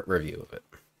spoiler review of it.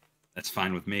 That's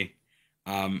fine with me.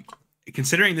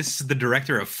 Considering this is the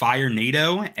director of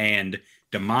Fire-Nado and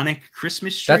Demonic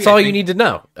Christmas Tree, that's all you need to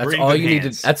know. That's all you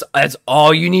need to. That's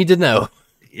all you need to know.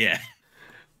 Yeah.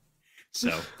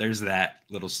 So there's that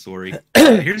little story.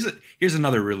 Here's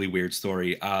another really weird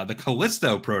story. The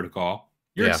Callisto Protocol.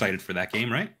 You're excited for that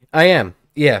game, right? I am.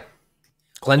 Yeah.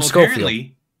 Glenn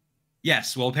Schofield.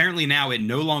 Yes. Well, apparently now it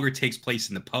no longer takes place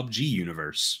in the PUBG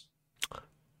universe.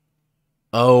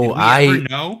 Oh, Did we ever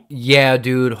know? Yeah,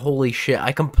 dude. Holy shit!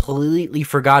 I completely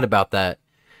forgot about that.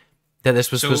 That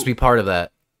this was supposed to be part of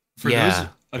that. For those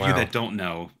of you that don't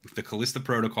know, the Callisto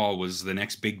Protocol was the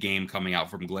next big game coming out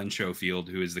from Glenn Schofield,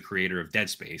 who is the creator of Dead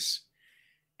Space,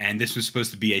 and this was supposed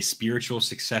to be a spiritual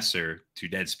successor to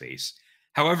Dead Space.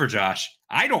 However, Josh,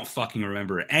 I don't fucking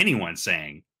remember anyone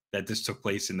saying that this took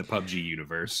place in the PUBG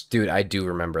universe. Dude, I do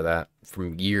remember that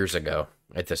from years ago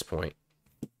at this point.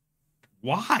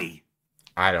 Why?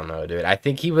 I don't know, dude. I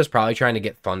think he was probably trying to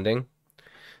get funding,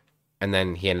 and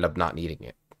then he ended up not needing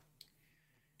it.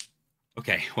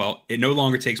 Okay, well, it no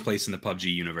longer takes place in the PUBG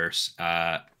universe.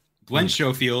 Glenn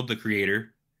Schofield, the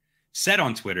creator, said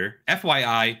on Twitter,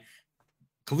 FYI,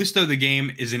 Callisto the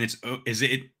game is its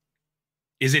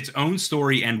own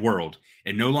story and world.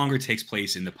 It no longer takes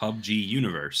place in the PUBG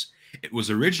universe. It was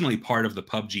originally part of the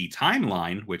PUBG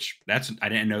timeline, which I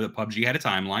didn't know that PUBG had a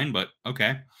timeline, but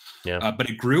okay. Yeah. But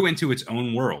it grew into its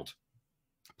own world.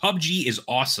 PUBG is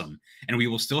awesome, and we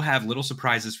will still have little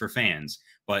surprises for fans,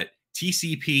 but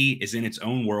TCP is in its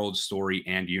own world, story,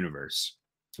 and universe.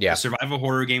 The Yeah. survival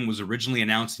horror game was originally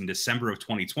announced in December of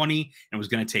 2020 and was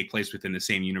going to take place within the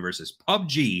same universe as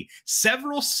PUBG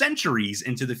several centuries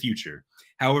into the future.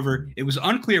 However, it was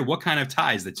unclear what kind of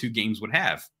ties the two games would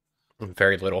have.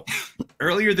 Very little.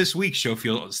 Earlier this week,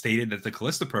 Schofield stated that the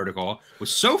Callisto Protocol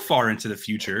was so far into the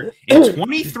future in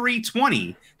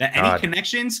 2320 that any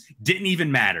connections didn't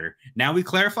even matter. Now he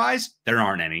clarifies there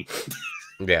aren't any.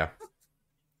 Yeah.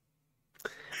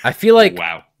 I feel like...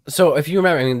 Wow. So if you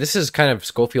remember, I mean, this is kind of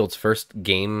Schofield's first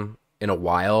game in a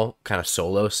while, kind of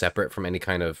solo, separate from any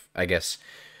kind of, I guess,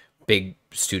 big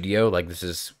studio. Like,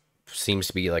 this seems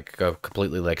to be like a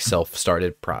completely like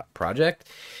self-started project.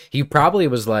 He probably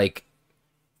was like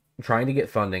trying to get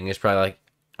funding. He's probably like,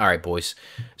 all right, boys.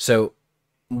 So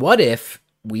what if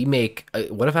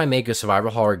I make a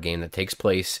survival horror game that takes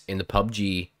place in the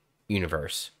PUBG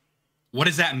universe? What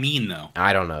does that mean, though?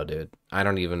 I don't know, dude. I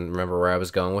don't even remember where I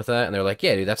was going with that. And they're like,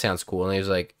 yeah, dude, that sounds cool. And he was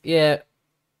like, yeah,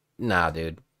 nah,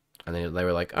 dude. And then they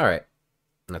were like, all right.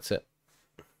 And that's it.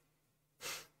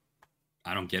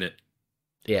 I don't get it.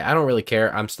 Yeah, I don't really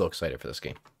care. I'm still excited for this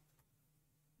game.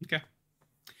 Okay.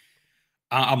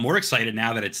 I'm more excited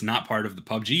now that it's not part of the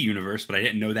PUBG universe, but I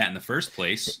didn't know that in the first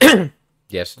place.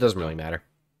 Yes, it doesn't really matter.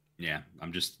 Yeah,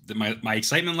 I'm just... My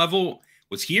excitement level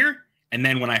was here. And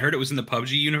then when I heard it was in the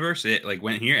PUBG universe, it like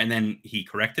went here, and then he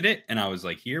corrected it, and I was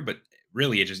like here, but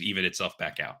really it just evened itself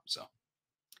back out. So,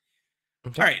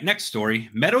 okay. All right, next story: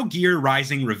 Metal Gear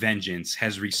Rising: Revengeance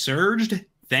has resurged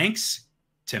thanks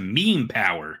to meme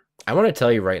power. I want to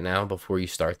tell you right now before you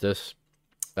start this,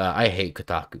 I hate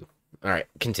Kotaku. All right,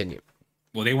 continue.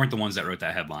 Well, they weren't the ones that wrote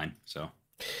that headline, so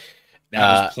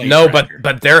no,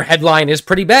 but their headline is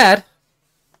pretty bad.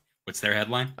 What's their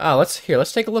headline? Oh, let's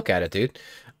take a look at it, dude.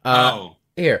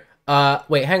 Here.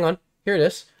 Wait, hang on. Here it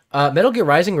is. Metal Gear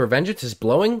Rising: Revengeance is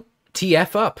blowing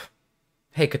TF up.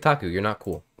 Hey, Kotaku, you're not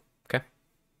cool. Okay.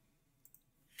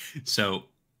 So,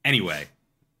 anyway,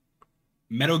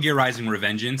 Metal Gear Rising: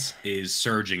 Revengeance is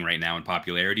surging right now in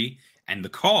popularity, and the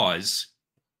cause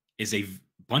is a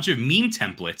bunch of meme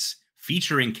templates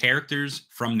featuring characters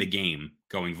from the game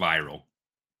going viral.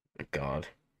 God.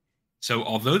 So,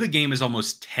 although the game is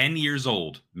almost 10 years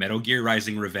old, Metal Gear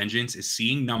Rising: Revengeance is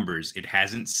seeing numbers it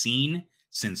hasn't seen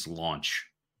since launch.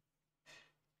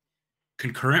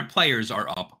 Concurrent players are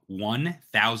up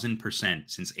 1,000%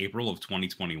 since April of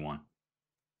 2021.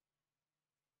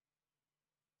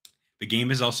 The game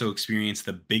has also experienced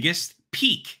the biggest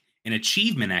peak in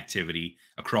achievement activity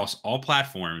across all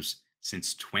platforms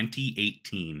since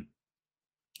 2018.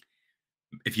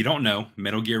 If you don't know,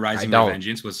 Metal Gear Rising: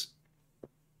 Revengeance was...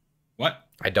 What?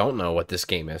 I don't know what this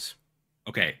game is.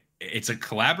 Okay. It's a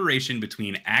collaboration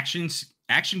between action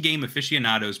game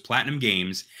aficionados Platinum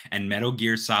Games and Metal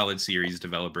Gear Solid series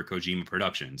developer Kojima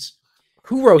Productions.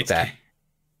 Who wrote that?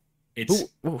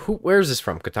 Where is this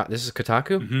from? This is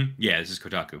Kotaku? Mm-hmm. Yeah, this is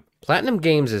Kotaku. Platinum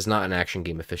Games is not an action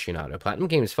game aficionado. Platinum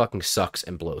Games fucking sucks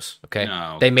and blows, okay?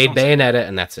 No, they made Bayonetta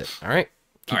and that's it. All right?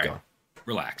 Keep going.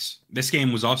 Relax. This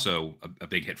game was also a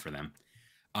big hit for them.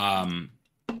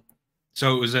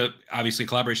 So it was obviously a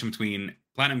collaboration between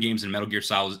Platinum Games and Metal Gear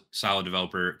Solid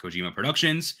developer Kojima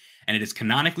Productions, and it is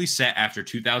canonically set after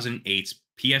 2008's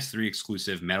PS3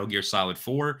 exclusive Metal Gear Solid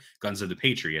 4: Guns of the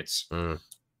Patriots.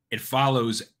 It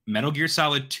follows Metal Gear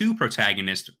Solid 2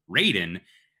 protagonist Raiden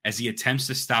as he attempts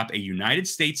to stop a United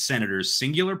States senator's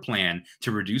singular plan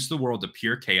to reduce the world to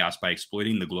pure chaos by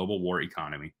exploiting the global war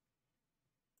economy.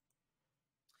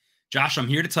 Josh, I'm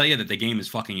here to tell you that the game is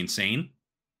fucking insane.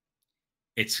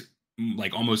 It's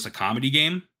like almost a comedy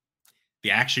game.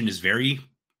 The action is very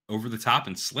over the top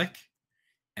and slick.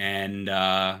 And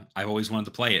I've always wanted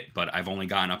to play it, but I've only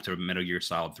gotten up to Metal Gear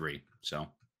Solid 3. So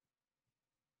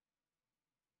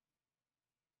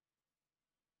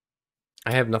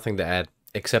I have nothing to add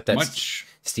except that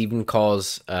Steven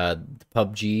calls the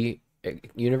PUBG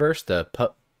universe the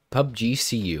PUBG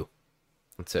CU.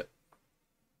 That's it.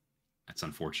 That's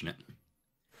unfortunate.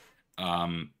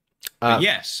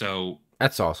 Yeah, so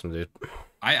that's awesome, dude.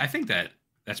 I think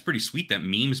that's pretty sweet that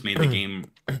memes made the game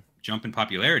jump in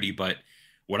popularity, but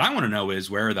what I want to know is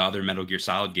where are the other Metal Gear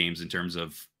Solid games in terms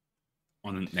of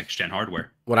on the next gen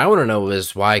hardware? What I want to know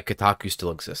is why Kotaku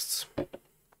still exists.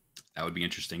 That would be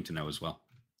interesting to know as well.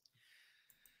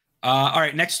 All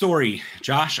right, next story.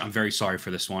 Josh, I'm very sorry for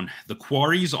this one. The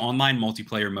Quarry's online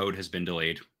multiplayer mode has been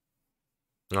delayed.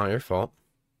 Not your fault.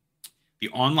 The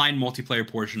online multiplayer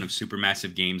portion of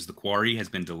Supermassive Games The Quarry has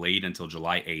been delayed until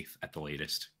July 8th at the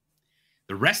latest.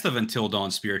 The rest of Until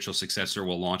Dawn's spiritual successor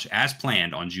will launch as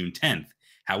planned on June 10th.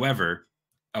 However,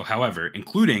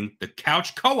 including the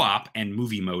couch co-op and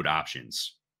movie mode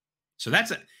options. So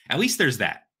that's at least there's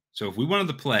that. So if we wanted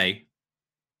to play,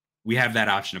 we have that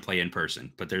option to play in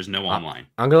person, but there's no online.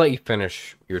 I'm gonna let you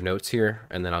finish your notes here,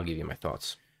 and then I'll give you my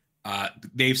thoughts.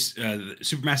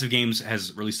 Supermassive Games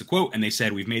has released a quote, and they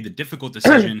said, "We've made the difficult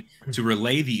decision to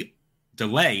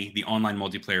delay the online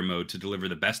multiplayer mode to deliver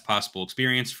the best possible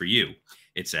experience for you."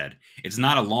 It said, "It's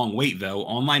not a long wait, though.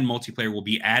 Online multiplayer will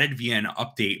be added via an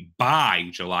update by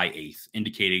July 8th,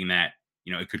 indicating that,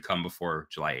 it could come before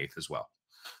July 8th as well.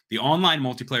 The online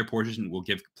multiplayer portion will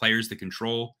give players the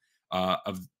control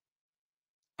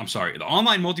the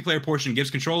online multiplayer portion gives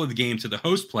control of the game to the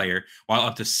host player, while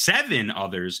up to 7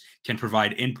 others can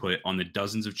provide input on the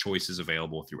dozens of choices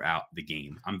available throughout the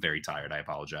game." I'm very tired. I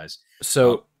apologize.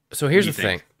 So here's the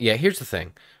thing. Yeah, here's the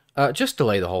thing. Just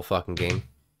delay the whole fucking game.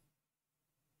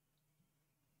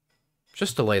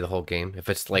 Just delay the whole game if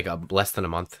it's like less than a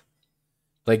month.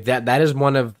 Like that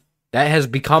has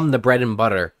become the bread and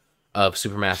butter of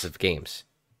Supermassive Games.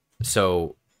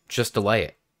 So just delay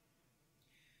it.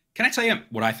 Can I tell you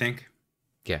what I think?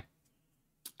 Yeah.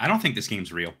 I don't think this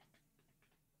game's real.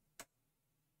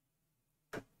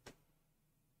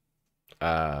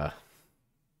 All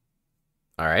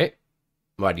right.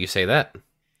 Why do you say that?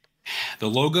 The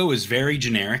logo is very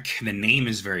generic. The name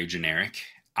is very generic.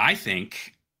 I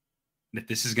think that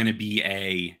this is going to be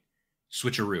a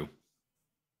switcheroo.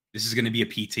 This is going to be a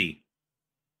PT.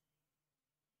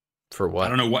 For what? I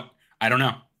don't know what. I don't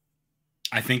know.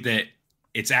 I think that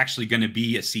it's actually going to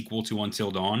be a sequel to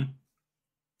Until Dawn.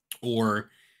 Or,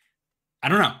 I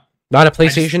don't know. Not a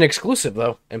PlayStation exclusive,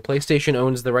 though. And PlayStation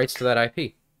owns the rights to that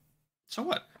IP. So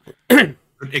what?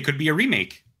 It could be a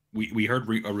remake. We heard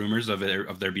rumors of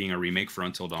there being a remake for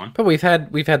Until Dawn. But we've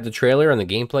had the trailer and the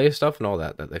gameplay stuff and all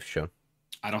that they've shown.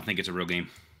 I don't think it's a real game.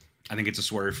 I think it's a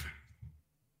swerve.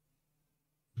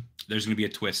 There's going to be a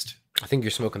twist. I think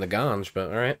you're smoking the ganj,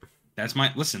 but all right.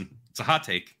 Listen, it's a hot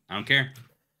take. I don't care.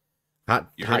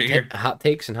 Hot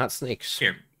takes and hot snakes.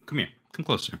 Here, come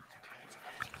closer.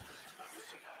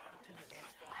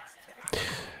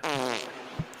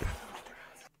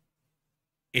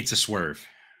 It's a swerve.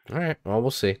 All right, well,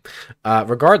 we'll see.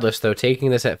 Regardless, though,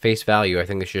 taking this at face value, I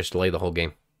think they should just delay the whole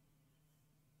game.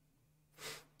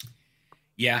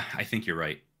 Yeah, I think you're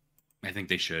right. I think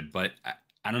they should, but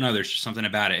I don't know. There's just something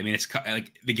about it. I mean, it's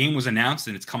like the game was announced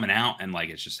and it's coming out, and like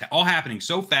it's just all happening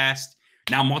so fast.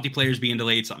 Now multiplayer's being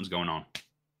delayed. Something's going on.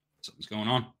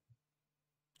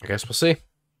 I guess we'll see.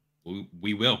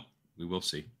 We will. We will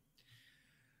see.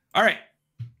 All right.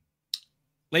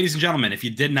 Ladies and gentlemen, if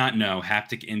you did not know,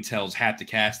 Haptic Intel's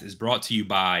Hapticast is brought to you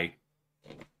by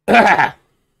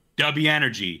W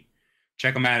Energy.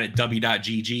 Check them out at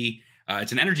w.gg.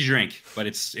 It's an energy drink, but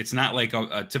it's not like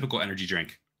a typical energy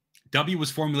drink. W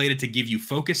was formulated to give you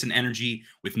focus and energy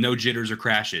with no jitters or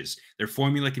crashes. Their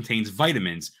formula contains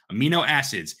vitamins, amino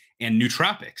acids, and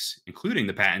nootropics, including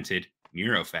the patented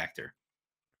Neurofactor.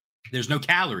 There's no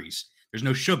calories. There's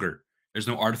no sugar. There's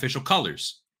no artificial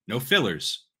colors. No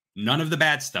fillers. None of the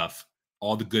bad stuff.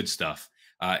 All the good stuff.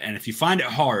 And if you find it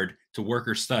hard to work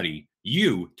or study,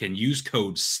 you can use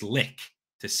code SLICK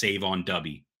to save on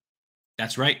W.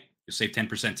 That's right. You'll save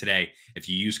 10% today if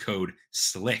you use code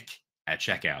SLICK at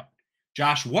checkout.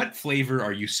 Josh, what flavor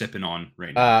are you sipping on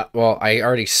right now? Well, I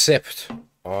already sipped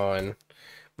on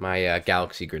my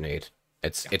Galaxy Grenade.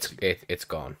 It's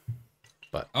gone.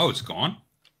 But it's gone.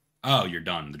 Oh, you're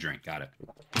done. The drink, got it.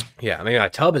 Yeah, I mean my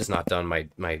tub is not done. My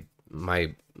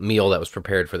meal that was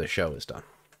prepared for the show is done.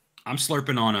 I'm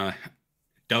slurping on a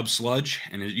Dub Sludge,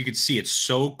 and you can see it's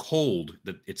so cold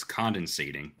that it's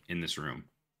condensating in this room.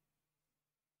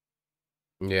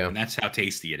 Yeah, and that's how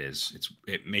tasty it is.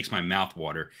 It makes my mouth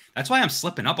water. That's why I'm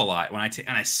slipping up a lot when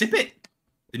I sip it.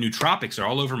 The nootropics are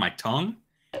all over my tongue,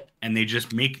 and they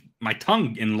just make my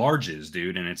tongue enlarges,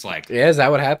 dude. And it's like, yeah, is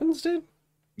that what happens, dude?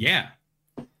 Yeah,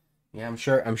 yeah. I'm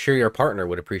sure your partner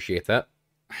would appreciate that.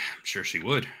 I'm sure she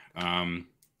would.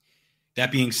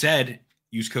 That being said,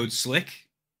 use code SLICK.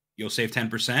 You'll save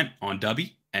 10% on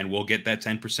Dubby, and we'll get that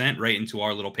 10% right into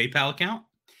our little PayPal account.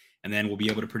 And then we'll be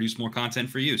able to produce more content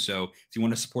for you. So if you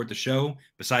want to support the show,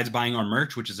 besides buying our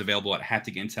merch, which is available at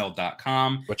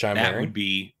hapticintel.com, which I'm wearing. Would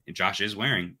be, Josh is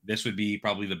wearing. This would be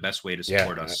probably the best way to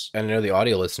support us. I know the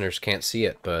audio listeners can't see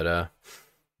it, but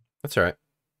that's all right.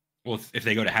 Well, if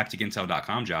they go to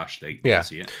hapticintel.com, Josh, they can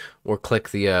see it. Or click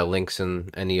the links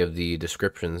in any of the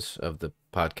descriptions of the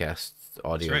podcast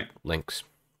audio links.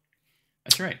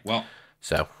 That's right. Well,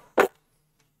 so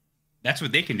That's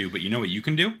what they can do, but you know what you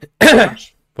can do?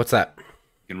 Josh? What's that? You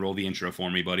can roll the intro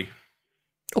for me, buddy.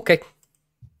 Okay.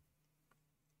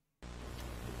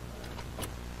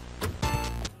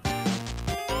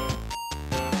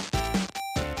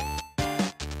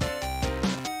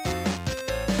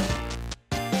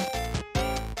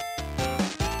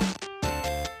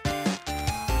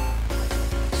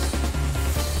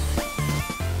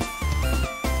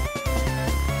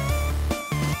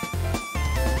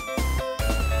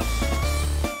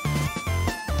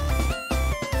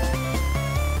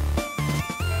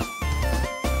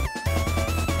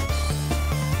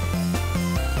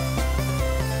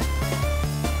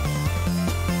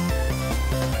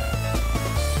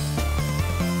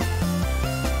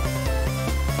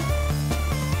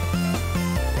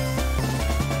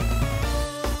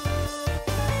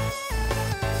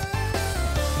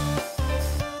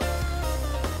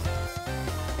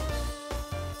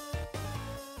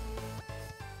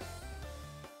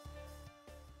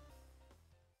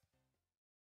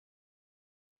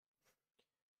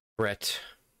 Brett,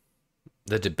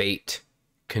 the debate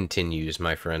continues,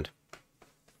 my friend.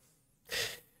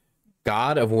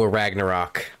 God of War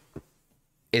Ragnarok,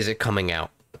 is it coming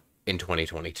out in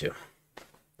 2022?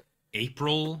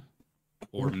 April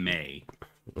or May?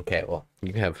 Okay, well,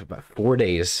 you have about 4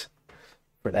 days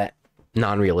for that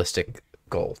non-realistic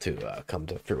goal to come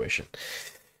to fruition.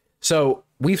 So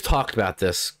we've talked about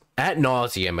this ad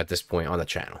nauseum at this point on the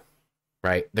channel,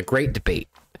 right? The great debate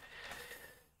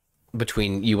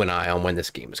between you and I on when this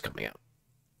game is coming out.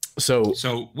 So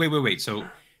wait. So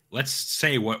let's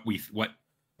say when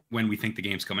we think the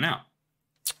game's coming out.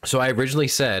 So I originally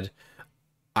said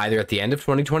either at the end of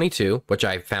 2022, which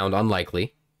I found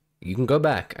unlikely. You can go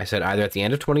back. I said either at the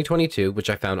end of 2022, which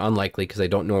I found unlikely because I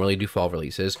don't normally do fall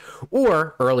releases,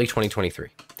 or early 2023.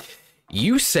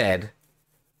 You said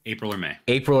April or May.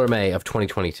 April or May of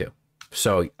 2022.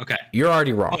 So okay, you're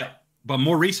already wrong. But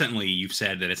more recently, you've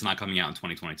said that it's not coming out in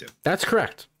 2022. That's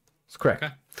correct. That's correct.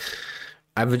 Okay.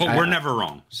 But we're never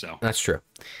wrong, so that's true.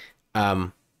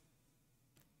 And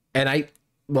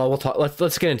we'll talk.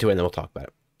 Let's get into it, and then we'll talk about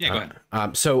it. Yeah, go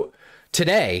ahead. So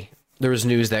today there was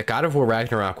news that God of War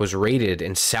Ragnarok was rated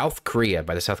in South Korea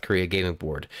by the South Korea Gaming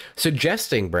Board,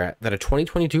 suggesting, Brett, that a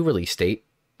 2022 release date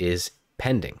is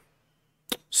pending.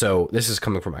 So this is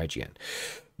coming from IGN.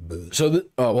 So,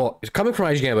 it's coming from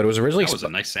IGN, but it was originally... That was a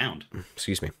nice sound.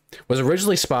 Excuse me. Was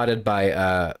originally spotted by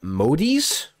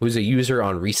Modis, who's a user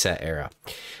on Reset Era,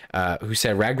 who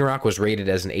said Ragnarok was rated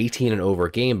as an 18 and over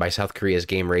game by South Korea's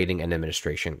Game Rating and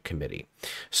Administration Committee.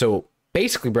 So,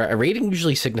 basically, a rating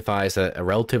usually signifies that a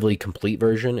relatively complete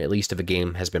version, at least of a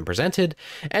game, has been presented,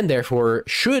 and therefore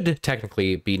should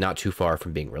technically be not too far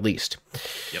from being released.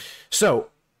 Yep. So...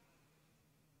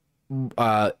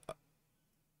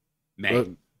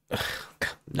 May.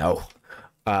 No.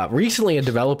 Recently, a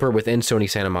developer within Sony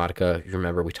Santa Monica, you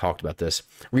remember we talked about this,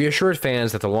 reassured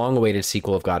fans that the long-awaited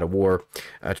sequel of God of War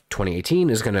 2018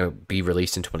 is going to be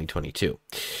released in 2022.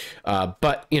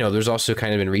 But, there's also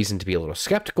kind of been reason to be a little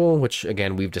skeptical, which,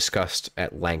 again, we've discussed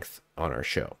at length on our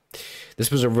show. This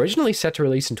was originally set to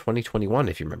release in 2021,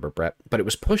 if you remember, Brett, but it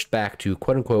was pushed back to,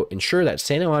 quote-unquote, ensure that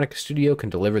Santa Monica Studio can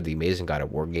deliver the amazing God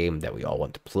of War game that we all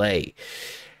want to play.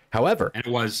 However... And it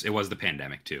was the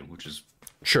pandemic, too, which is...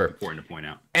 Sure. Important to point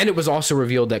out. And it was also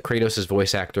revealed that Kratos'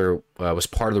 voice actor was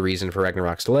part of the reason for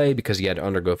Ragnarok's delay because he had to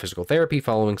undergo physical therapy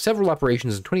following several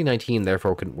operations in 2019,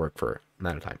 therefore couldn't work for a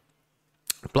amount of time.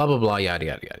 Blah, blah, blah, yada,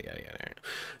 yada, yada, yada, yada.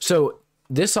 So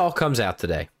this all comes out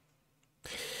today.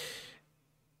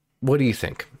 What do you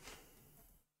think?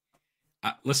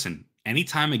 Listen,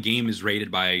 anytime a game is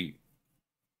rated by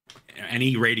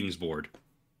any ratings board,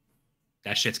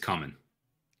 that shit's coming.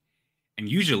 And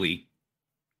usually...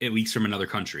 it leaks from another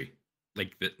country,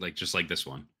 just like this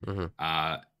one. Mm-hmm.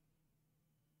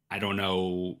 I don't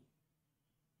know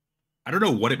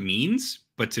what it means,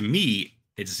 but to me,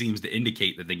 it seems to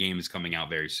indicate that the game is coming out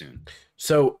very soon.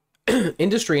 So,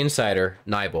 industry insider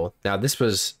Nibel. Now, this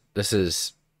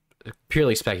is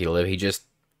purely speculative. He just,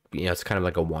 it's kind of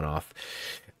like a one-off.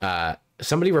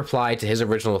 Somebody replied to his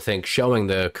original thing showing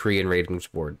the Korean ratings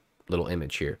board little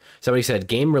image here. Somebody said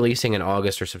game releasing in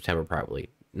August or September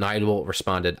probably. Nigel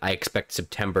responded, I expect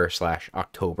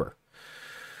September/October.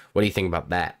 What do you think about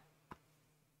that?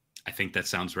 I think that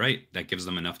sounds right. That gives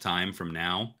them enough time from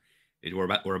now. We're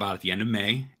about at the end of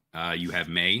May. You have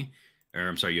you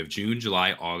have June,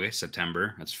 July, August,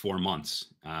 September. That's 4 months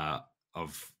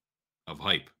of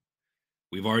hype.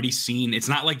 We've already seen, it's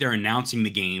not like they're announcing the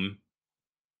game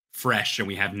fresh and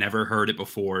we have never heard it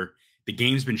before. The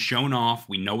game's been shown off.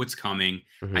 We know it's coming.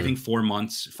 Mm-hmm. I think 4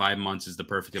 months, 5 months is the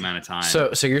perfect amount of time.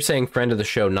 So you're saying friend of the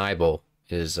show, Nibel,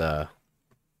 is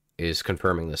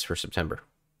confirming this for September.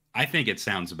 I think it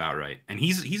sounds about right. And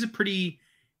he's a pretty,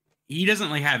 he doesn't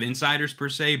like have insiders per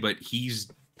se, but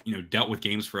he's, dealt with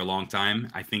games for a long time.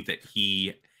 I think that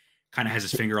he kind of has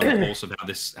his finger on the pulse of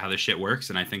how this shit works,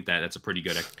 and I think that that's a pretty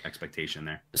good expectation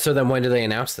there. So then when do they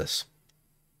announce this?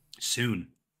 Soon.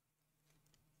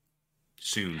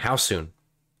 How soon?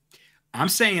 I'm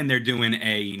saying they're doing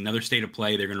another state of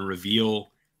play. They're going to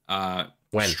reveal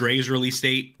when Stray's release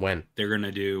date. When they're going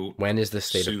to do. When is the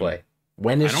state soon. of play?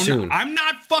 When is soon? Know. I'm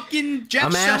not fucking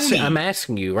Jeff Sony. I'm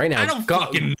asking you right now. I don't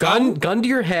fucking know. Gun to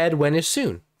your head. When is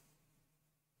soon?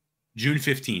 June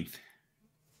 15th.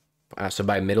 So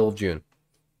by middle of June.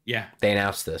 Yeah. They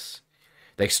announced this.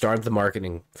 They started the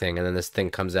marketing thing, and then this thing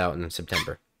comes out in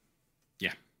September.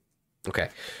 Yeah. Okay.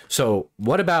 So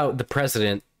what about the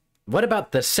president? What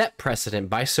about the set precedent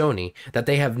by Sony that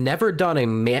they have never done a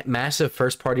massive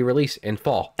first-party release in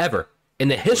fall, ever? In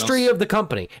the history of the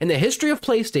company, in the history of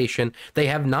PlayStation, they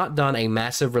have not done a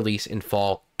massive release in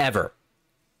fall, ever.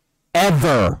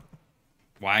 Ever.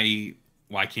 Why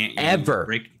can't you ever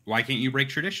why can't you break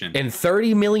tradition? In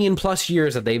 30 million plus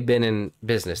years that they've been in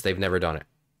business, they've never done it.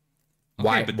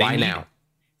 Okay, why now?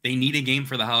 They need a game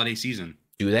for the holiday season.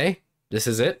 Do they? This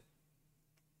is it?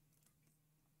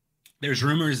 There's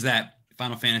rumors that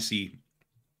Final Fantasy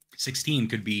 16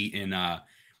 could be in the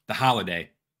holiday,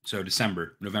 so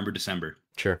November, December.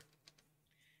 Sure.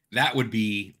 That would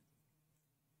be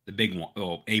the big one.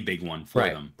 Oh, a big one for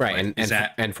them. Right, like,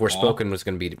 and Forspoken was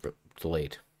going to be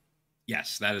delayed.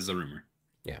 Yes, that is the rumor.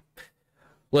 Yeah.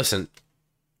 Listen,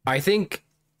 I think.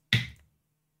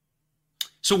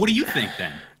 So, what do you think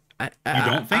then? You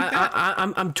don't think that?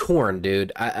 I'm torn,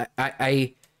 dude.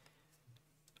 I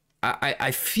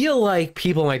feel like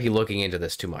people might be looking into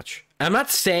this too much. I'm not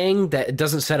saying that it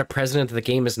doesn't set a precedent that the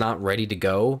game is not ready to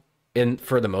go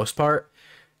for the most part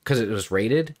because it was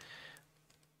rated.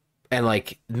 And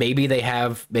like maybe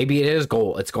it is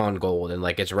gold. It's gone gold and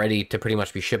like it's ready to pretty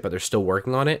much be shipped, but they're still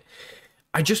working on it.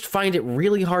 I just find it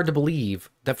really hard to believe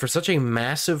that for such a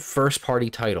massive first party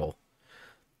title,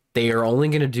 they are only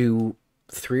going to do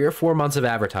 3 or 4 months of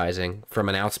advertising from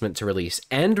announcement to release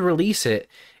and release it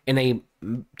in a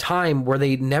time where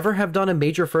they never have done a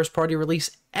major first party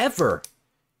release ever.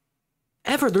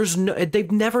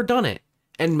 They've never done it.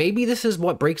 And maybe this is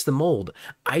what breaks the mold.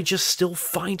 I just still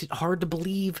find it hard to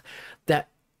believe that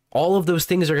all of those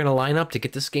things are going to line up to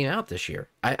get this game out this year.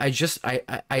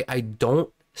 I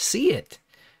don't see it.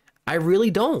 I really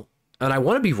don't. And I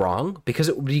want to be wrong because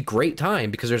it would be great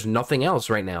time because there's nothing else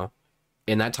right now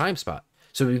in that time spot.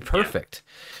 So it would be perfect.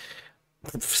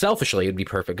 Yeah. Selfishly, it'd be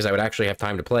perfect because I would actually have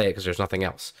time to play it because there's nothing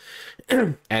else.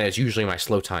 And it's usually my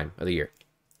slow time of the year.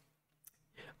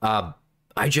 I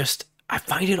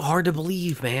find it hard to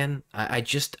believe, man. I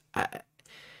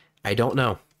don't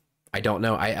know.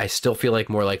 I still feel like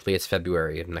more likely it's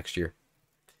February of next year.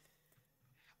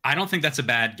 I don't think that's a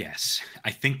bad guess. I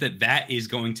think that is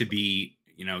going to be,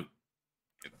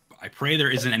 I pray there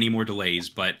isn't any more delays,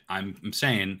 but I'm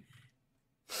saying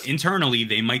internally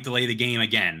they might delay the game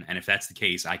again. And if that's the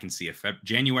case, I can see a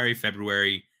January,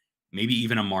 February, maybe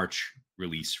even a March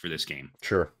release for this game.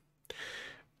 Sure.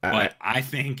 But I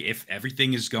think if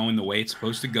everything is going the way it's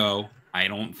supposed to go, I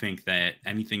don't think that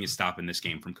anything is stopping this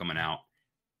game from coming out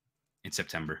in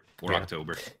September or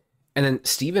October. And then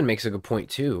Steven makes a good point,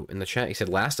 too, in the chat. He said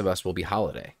Last of Us will be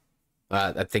holiday.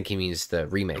 I think he means the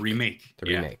remake. The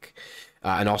remake.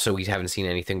 And also, we haven't seen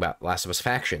anything about Last of Us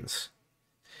Factions.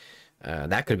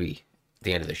 That could be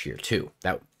the end of this year, too.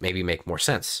 That would maybe make more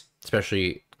sense,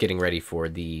 especially getting ready for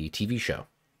the TV show.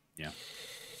 Yeah.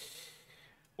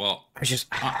 Well,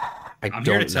 I'm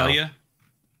here to tell you.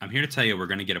 I'm here to tell you we're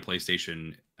going to get a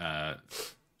PlayStation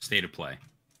State of Play.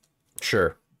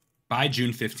 Sure. By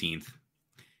June 15th,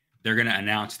 they're going to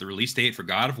announce the release date for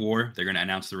God of War. They're going to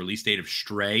announce the release date of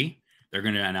Stray. They're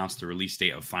going to announce the release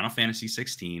date of Final Fantasy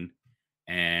 16.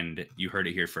 And you heard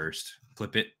it here first.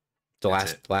 Clip it. The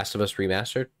Last of Us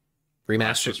remastered?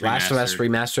 Last of Us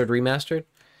remastered?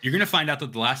 You're going to find out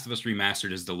that The Last of Us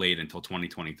remastered is delayed until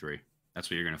 2023. That's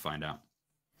what you're going to find out.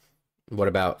 What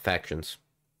about Factions?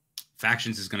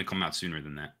 Factions is going to come out sooner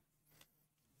than that.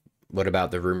 What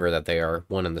about the rumor that they are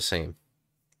one and the same?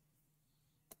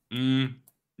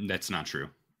 That's not true.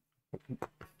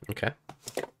 Okay.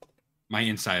 My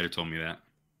insider told me that.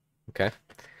 Okay.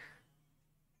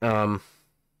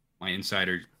 My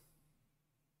insider,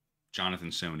 Jonathan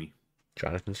Sony.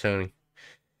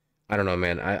 I don't know,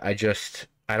 man. I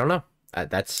don't know.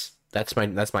 That's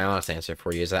my honest answer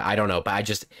for you. Is that I don't know,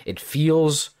 but it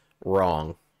feels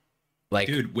wrong. Like,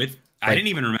 dude, I didn't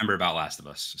even remember about Last of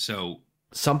Us. So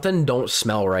something don't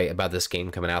smell right about this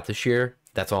game coming out this year.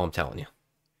 That's all I'm telling you.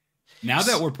 Now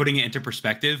that we're putting it into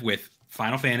perspective with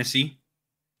Final Fantasy,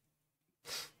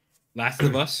 Last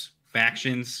of Us,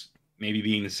 factions maybe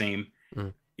being the same.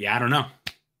 Mm. Yeah, I don't know.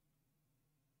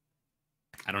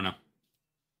 I don't know.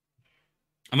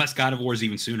 Unless God of War is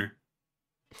even sooner.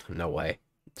 No way.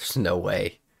 There's no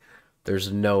way.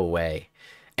 There's no way.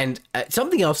 And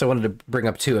something else I wanted to bring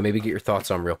up too, and maybe get your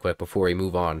thoughts on real quick before we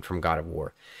move on from God of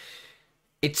War.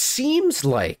 It seems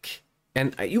like,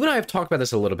 and you and I have talked about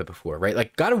this a little bit before, right?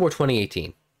 Like God of War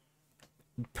 2018,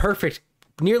 perfect,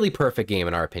 nearly perfect game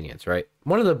in our opinions, right?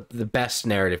 One of the best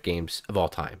narrative games of all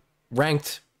time.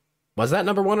 Ranked, was that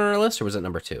number 1 on our list or was it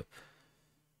number 2?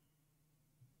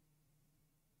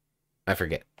 I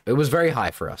forget. It was very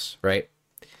high for us, right?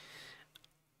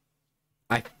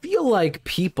 I feel like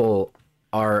people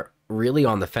are really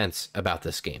on the fence about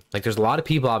this game. Like there's a lot of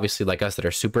people obviously like us that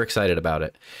are super excited about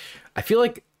it. I feel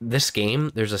like this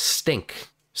game, there's a stink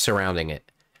surrounding it.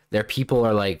 There people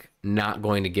are like not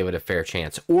going to give it a fair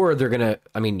chance, or they're going to,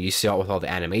 I mean, you see all with all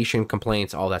the animation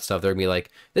complaints, all that stuff, they're going to be like,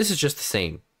 this is just the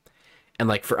same. And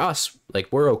like for us, like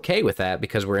we're okay with that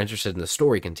because we're interested in the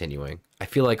story continuing. I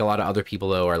feel like a lot of other people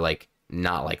though are like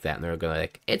not like that, and they're going to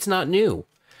like, it's not new.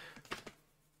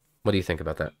 What do you think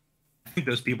about that? I think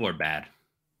those people are bad.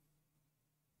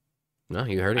 No,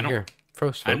 you heard it here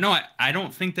first. I know. I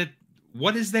don't think that.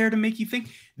 What is there to make you think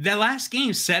that last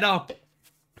game set up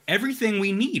everything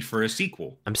we need for a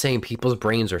sequel? I'm saying people's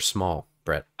brains are small,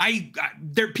 Brett.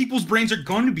 People's brains are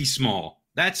going to be small.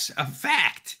 That's a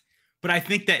fact. But I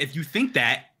think that if you think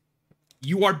that,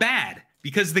 you are bad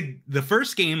because the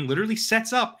first game literally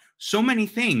sets up so many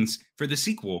things for the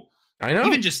sequel. I know.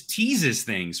 Even just teases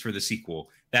things for the sequel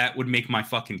that would make my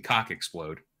fucking cock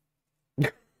explode.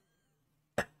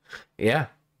 Yeah.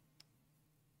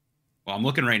 Well, I'm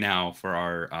looking right now for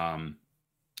our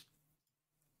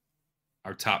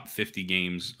top 50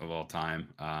 games of all time.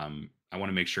 I want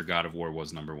to make sure God of War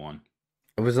was number 1.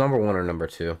 It was number 1 or number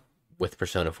 2 with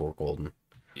Persona 4 Golden.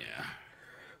 Yeah.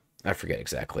 I forget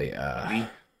exactly. Let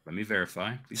me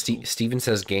verify. Steven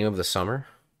says game of the summer,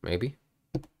 maybe.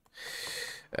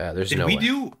 There's no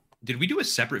way. Did we do a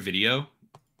separate video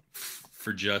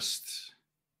for just...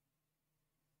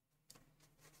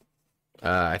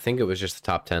 I think it was just the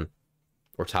top 10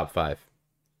 or top 5.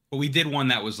 But we did one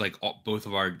that was like both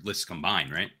of our lists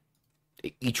combined, right?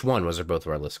 Each one was both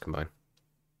of our lists combined.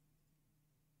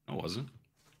 No, it wasn't.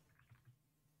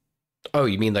 Oh,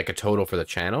 you mean like a total for the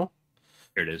channel?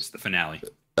 Here it is, the finale.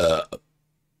 God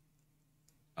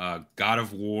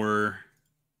of War.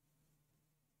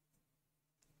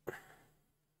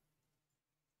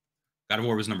 God of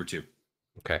War was number 2.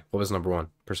 Okay. What was number 1?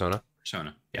 Persona?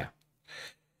 Persona. Yeah.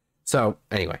 So,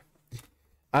 anyway.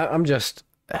 I'm just...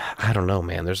 I don't know,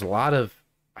 man. There's a lot of...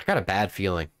 I got a bad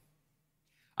feeling.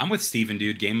 I'm with Steven,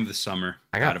 dude. Game of the summer.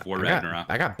 God of War Ragnarok.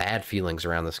 I got bad feelings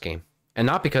around this game. And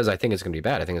not because I think it's going to be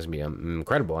bad. I think it's going to be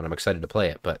incredible, and I'm excited to play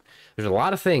it. But there's a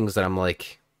lot of things that I'm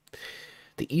like...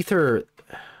 The ether...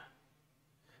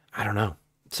 I don't know.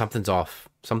 Something's off.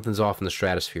 Something's off in the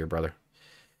stratosphere, brother.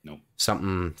 No.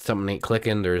 Something ain't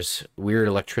clicking. There's weird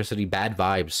electricity, bad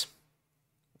vibes.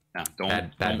 No,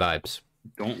 bad vibes.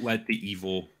 Don't let the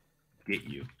evil get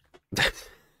you.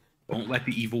 Don't let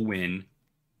the evil win.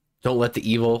 Don't let the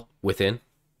evil within.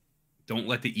 Don't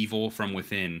let the evil from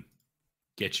within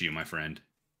get you, my friend.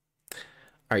 All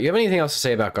right, you have anything else to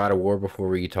say about God of War before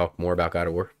we talk more about God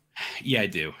of War? Yeah, I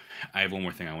do. I have one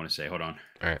more thing I want to say. Hold on.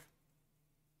 All right.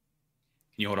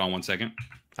 Can you hold on one second?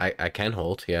 I can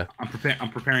hold, yeah. I'm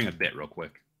preparing a bit real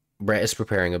quick. Brett is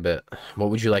preparing a bit.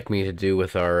 What would you like me to do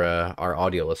with our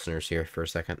audio listeners here for a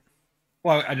second?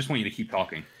 Well, I just want you to keep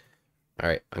talking. All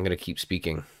right, I'm going to keep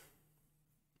speaking.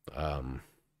 I'm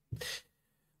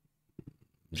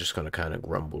just going to kind of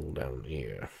grumble down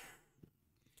here.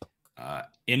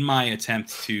 In my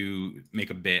attempt to make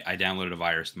a bit, I downloaded a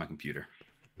virus to my computer.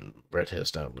 Brett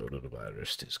has downloaded a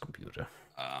virus to his computer.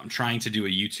 I'm trying to do a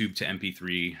YouTube to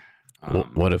MP3.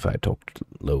 What if I talked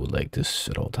low like this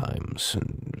at all times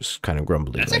and just kind of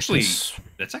grumbling that's like actually, this?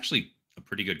 That's actually a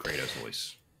pretty good Kratos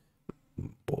voice.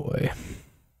 Boy.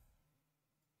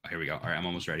 Oh, here we go. All right, I'm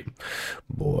almost ready.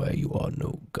 Boy, you are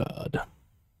no god.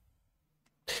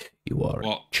 You are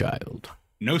a child.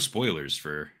 No spoilers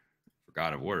for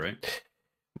God of War, right?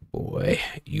 Boy,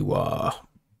 you are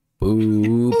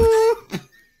boob.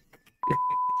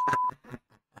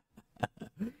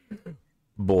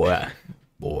 Boy,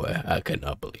 I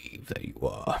cannot believe that you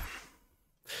are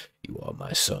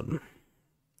my son.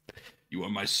 You are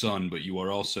my son, but you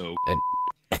are also...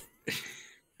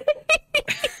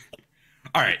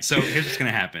 All right, so here's what's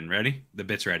going to happen. Ready? The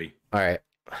bit's ready. All right.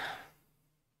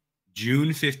 June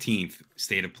 15th,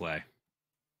 State of Play.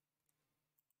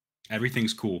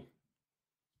 Everything's cool.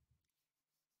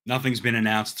 Nothing's been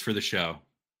announced for the show.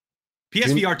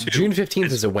 PSVR 2. June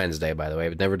 15th is a Wednesday, by the way.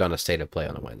 I've never done a State of Play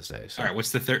on a Wednesday. So. All right,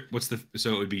 what's the third?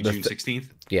 So it would be June 16th?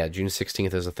 Yeah, June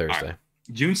 16th is a Thursday. Right.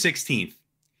 June 16th.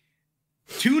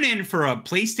 Tune in for a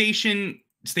PlayStation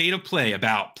State of Play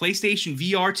about PlayStation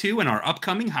VR 2 and our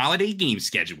upcoming holiday game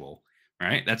schedule. All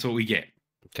right, that's what we get.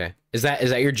 Okay. Is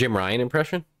that your Jim Ryan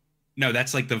impression? No,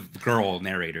 that's like the girl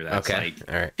narrator. That's okay. Like,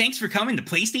 all right. Thanks for coming to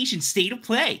PlayStation State of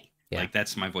Play. Yeah. Like,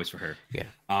 that's my voice for her. Yeah.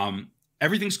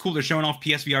 Everything's cool. They're showing off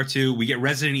PSVR 2. We get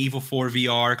Resident Evil 4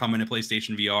 VR coming to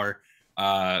PlayStation VR.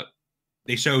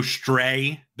 They show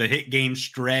Stray. The hit game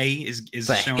Stray is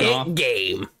showing off. Hit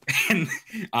game. And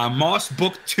Moss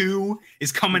Book 2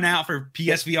 is coming out for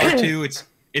PSVR 2.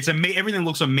 It's everything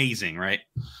looks amazing, right?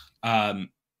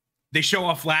 They show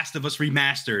off Last of Us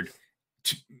Remastered.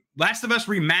 Last of Us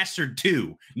Remastered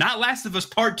 2. Not Last of Us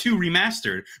Part 2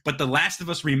 Remastered, but the Last of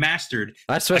Us Remastered.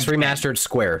 Last of Us Remastered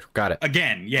Squared. Got it.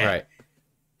 Again, yeah. Right.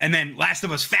 And then Last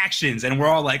of Us Factions, and we're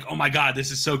all like, oh my God,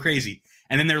 this is so crazy.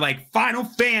 And then they're like, Final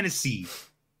Fantasy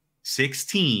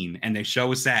 16. And they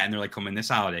show us that, and they're like, come in this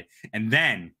holiday. And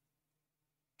then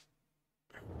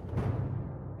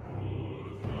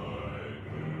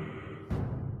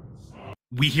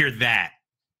we hear that.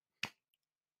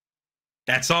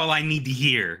 That's all I need to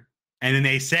hear. And then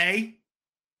they say,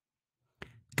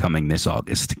 coming this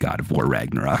August, God of War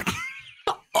Ragnarok.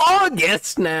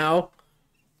 August now.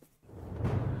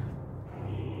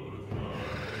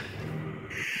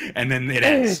 And then it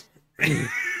ends.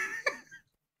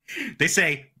 They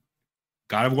say,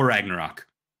 God of War Ragnarok,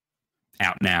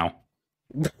 out now.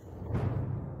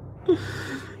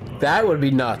 That would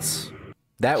be nuts.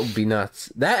 That would be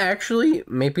nuts. That actually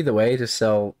may be the way to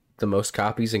sell the most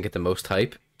copies and get the most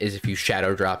hype, is if you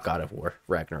shadow drop God of War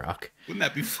Ragnarok. Wouldn't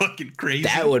that be fucking crazy?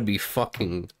 That would be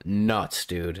fucking nuts,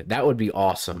 dude. That would be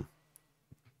awesome.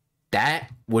 That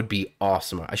would be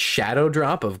awesome. A shadow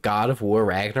drop of God of War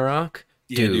Ragnarok?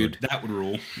 Yeah, dude, that would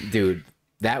rule. Dude,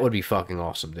 that would be fucking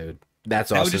awesome, dude. That's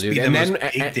that awesome, would just dude. Be and the then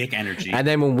most big dick energy. And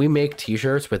then when we make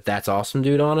t-shirts with "That's awesome,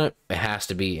 dude" on it, it has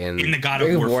to be in the God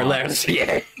of War letters.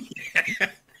 Yeah.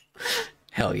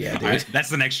 Hell yeah, dude. Right, that's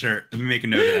the next shirt. Let me make a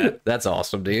note of that. That's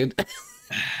awesome, dude.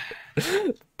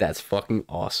 That's fucking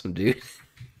awesome, dude.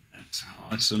 That's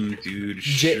awesome, dude.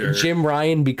 Sure. Jim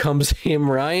Ryan becomes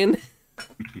him Ryan.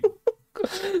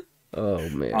 Oh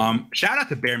man. Shout out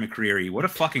to Bear McCreary. What a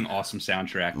fucking awesome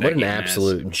soundtrack. What an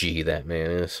absolute G that man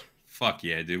is. Fuck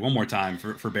yeah, dude. One more time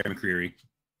for Bear McCreary.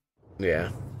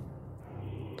 Yeah.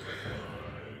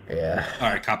 Yeah. All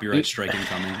right, copyright strike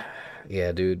incoming.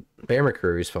 Yeah, dude. Bear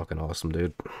McCreary's fucking awesome,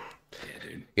 dude. Yeah,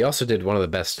 dude. He also did one of the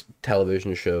best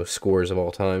television show scores of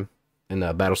all time in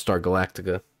Battlestar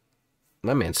Galactica.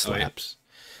 My man slaps.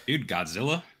 Oh, yeah. Dude,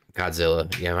 Godzilla.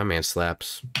 Yeah, my man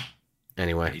slaps.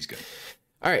 Anyway. Yeah, he's good.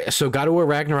 All right, so God of War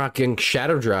Ragnarok getting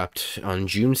shadow dropped on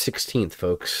June 16th,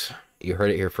 folks. You heard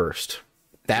it here first.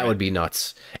 That would be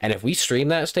nuts. And if we stream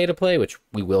that State of Play, which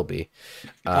we will be.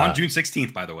 On June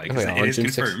 16th, by the way, because it is June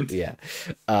confirmed. 16th,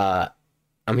 yeah.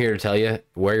 I'm here to tell you,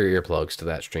 wear your earplugs to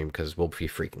that stream because we'll be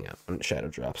freaking out when shadow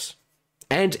drops.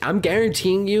 And I'm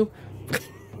guaranteeing you,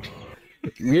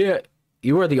 yeah,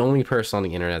 you are the only person on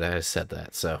the internet that has said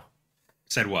that. So,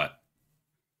 said what?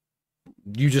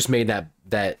 You just made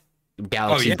that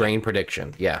galaxy brain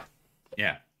prediction. Yeah.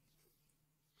 Yeah.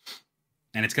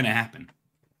 And it's going to happen.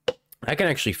 I can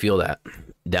actually feel that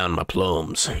down my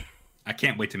plums. I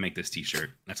can't wait to make this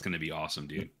t-shirt. That's going to be awesome,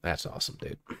 dude. That's awesome,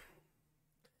 dude.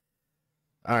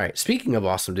 All right. Speaking of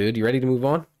awesome, dude, you ready to move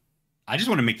on? I just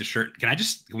want to make the shirt. Can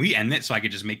we end it so I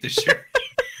could just make this shirt?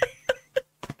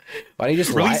 Why don't you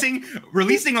just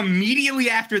releasing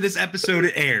immediately after this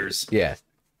episode airs? Yeah.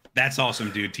 That's awesome,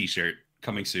 dude. T-shirt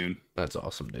coming soon. That's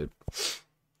awesome, dude.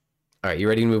 All right. You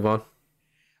ready to move on?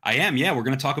 I am. Yeah. We're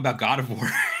going to talk about God of War.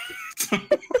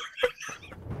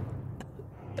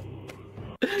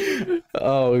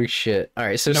 Oh shit! All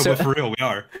right, but for real, we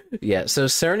are. Yeah, so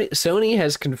Sony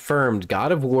has confirmed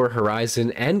God of War,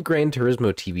 Horizon, and Gran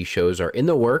Turismo TV shows are in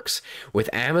the works,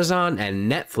 with Amazon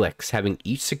and Netflix having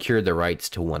each secured the rights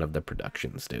to one of the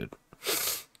productions, dude.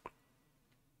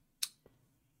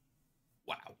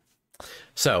 Wow.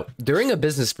 So during a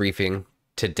business briefing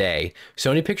today,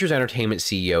 Sony Pictures Entertainment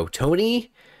CEO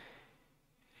Tony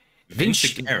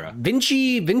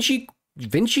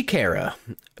Vinciquerra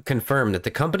confirmed that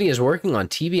the company is working on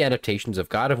TV adaptations of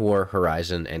God of War,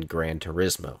 Horizon, and Gran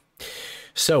Turismo.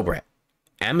 So, Brett,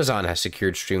 Amazon has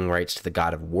secured streaming rights to the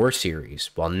God of War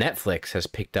series, while Netflix has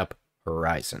picked up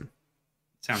Horizon.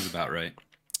 Sounds about right.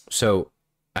 So,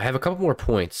 I have a couple more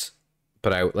points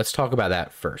but let's talk about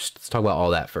that first. Let's talk about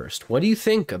all that first. What do you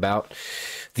think about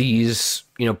these,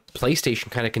 PlayStation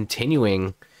kind of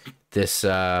continuing this,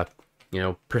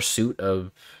 pursuit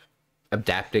of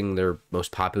adapting their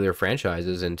most popular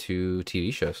franchises into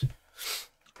TV shows?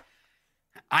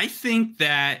 I think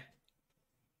that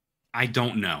I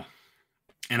don't know.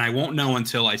 And I won't know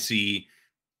until I see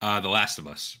The Last of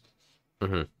Us.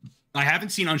 Mm-hmm. I haven't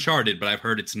seen Uncharted, but I've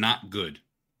heard it's not good.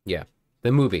 Yeah.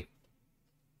 The movie.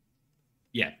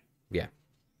 Yeah. Yeah.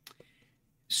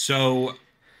 So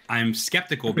I'm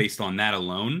skeptical based on that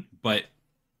alone. But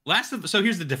so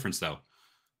here's the difference, though.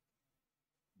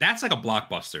 That's like a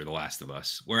blockbuster, The Last of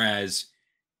Us. Whereas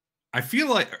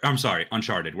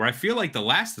Uncharted, where I feel like The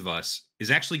Last of Us is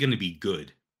actually going to be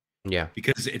good. Yeah.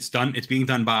 Because it's being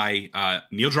done by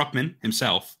Neil Druckmann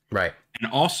himself. Right.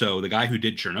 And also the guy who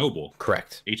did Chernobyl.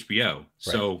 Correct. HBO. Right.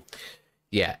 So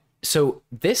yeah. So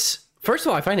this, first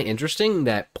of all, I find it interesting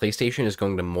that PlayStation is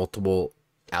going to multiple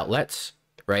outlets,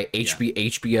 right?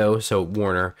 HBO, so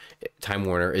Time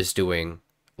Warner is doing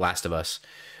Last of Us.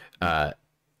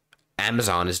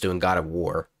 Amazon is doing God of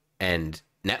War, and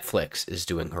Netflix is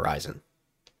doing Horizon.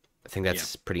 I think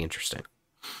that's pretty interesting.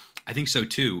 I think so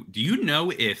too. Do you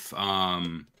know if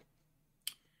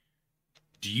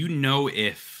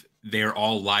they're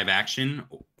all live action?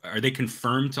 Are they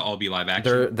confirmed to all be live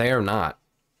action? They are not.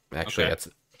 Actually, okay.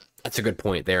 That's a good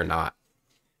point. They are not.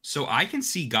 So I can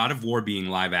see God of War being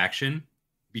live action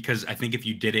because I think if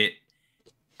you did it,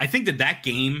 I think that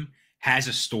game has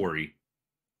a story,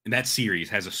 and that series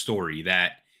has a story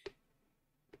that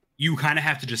you kind of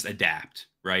have to just adapt,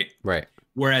 right? Right.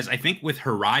 Whereas I think with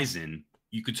Horizon,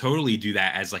 you could totally do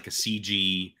that as like a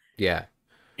CG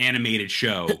animated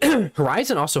show.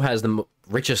 Horizon also has the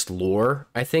richest lore,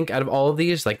 I think, out of all of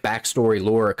these, like backstory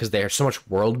lore, because there's so much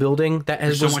world building that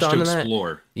has so much done to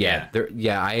explore.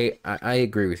 I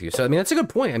agree with you. So I mean, that's a good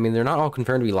point. I mean, they're not all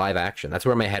confirmed to be live action. That's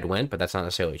where my head went, but that's not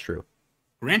necessarily true.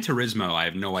 Gran Turismo, I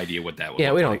have no idea what that would.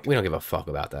 Yeah, we don't give a fuck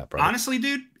about that, bro. Honestly,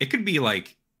 dude, it could be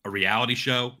like a reality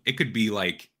show. It could be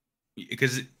like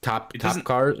because Top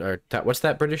Cars or what's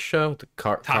that British show?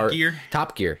 Top Gear.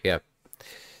 Top Gear, yeah.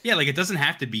 Yeah, like it doesn't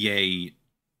have to be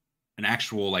an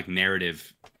actual like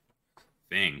narrative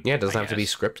thing. Yeah, it doesn't have to be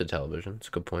scripted television. It's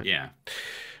a good point. Yeah.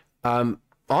 On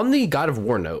the God of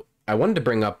War note, I wanted to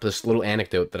bring up this little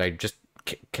anecdote that I just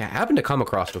happened to come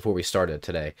across before we started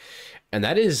today, and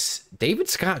that is David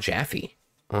Scott Jaffe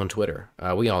on Twitter.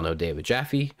 We all know David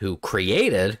Jaffe, who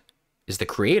is the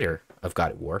creator of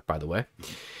God of War, by the way.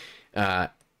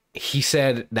 He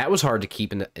said that was hard to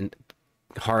keep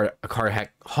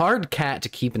hard cat to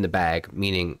keep in the bag,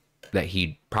 meaning that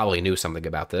he probably knew something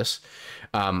about this.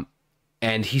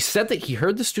 And he said that he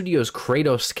heard the studio's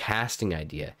Kratos casting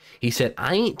idea. He said,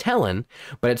 I ain't telling,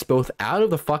 but it's both out of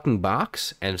the fucking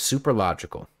box and super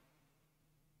logical.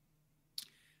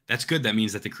 That's good. That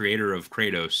means that the creator of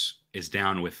Kratos is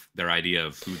down with their idea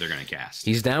of who they're going to cast.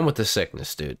 He's down with the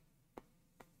sickness, dude.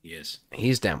 He is.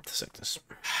 He's down with the sickness.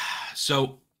 So,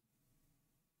 do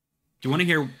you want to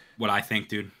hear what I think,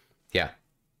 dude? Yeah.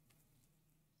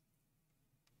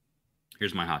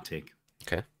 Here's my hot take.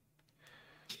 Okay.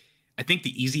 I think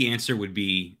the easy answer would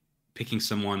be picking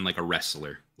someone like a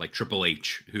wrestler, like Triple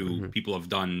H, who people have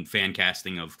done fan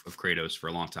casting of Kratos for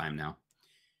a long time now.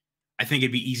 I think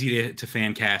it'd be easy to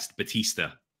fan cast Batista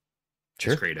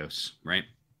as Kratos, right?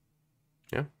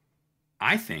 Yeah.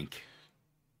 I think,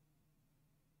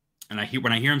 and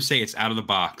when I hear him say it's out of the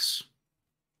box,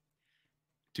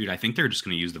 dude, I think they're just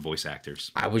going to use the voice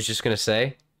actors. I was just going to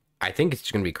say, I think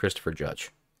it's going to be Christopher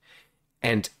Judge.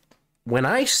 And when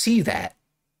I see that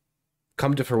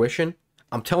come to fruition,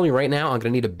 I'm telling you right now, I'm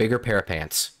going to need a bigger pair of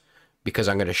pants because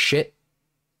I'm going to shit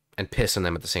and piss in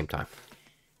them at the same time.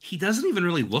 He doesn't even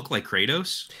really look like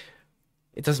Kratos.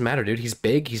 It doesn't matter, dude. He's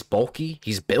big, he's bulky,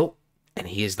 he's built, and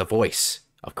he is the voice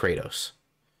of Kratos.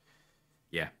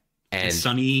 Yeah. And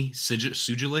Sonny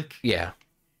Sujulik. Yeah.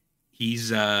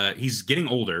 He's getting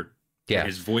older. Yeah.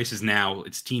 His voice is now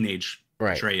it's teenage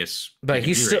Atreus. But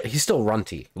he's still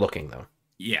runty looking though.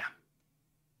 Yeah.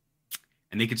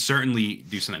 And they could certainly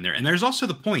do something there. And there's also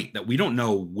the point that we don't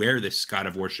know where this God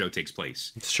of War show takes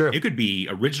place. It's true. It could be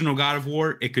original God of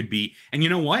War. It could be, and you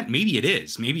know what? Maybe it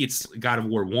is. Maybe it's God of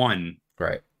War 1.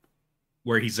 Right.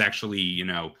 Where he's actually,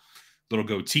 little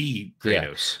goatee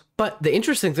Kratos. Yeah. But the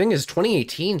interesting thing is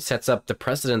 2018 sets up the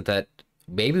precedent that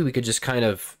maybe we could just kind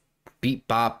of beat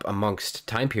bop amongst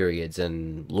time periods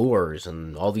and lures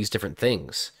and all these different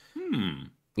things.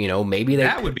 Maybe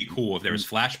that would be cool if there was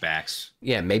flashbacks.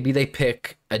 Yeah, maybe they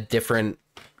pick a different,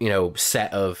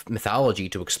 set of mythology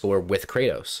to explore with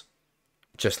Kratos,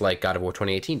 just like God of War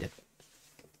 2018 did.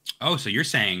 Oh, so you're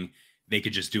saying they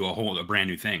could just do a brand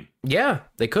new thing. Yeah,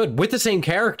 they could with the same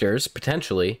characters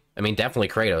potentially. I mean, definitely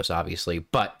Kratos, obviously,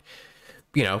 but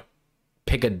you know,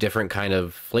 pick a different kind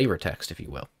of flavor text, if you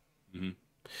will. Mm-hmm.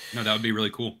 No, that would be really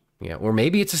cool. Yeah, or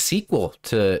maybe it's a sequel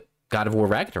to God of War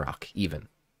Ragnarok, even.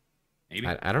 Maybe.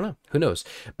 I don't know. Who knows?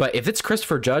 But if it's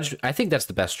Christopher Judge, I think that's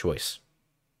the best choice.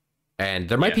 And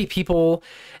there might be people.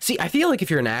 See, I feel like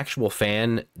if you're an actual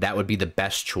fan, that would be the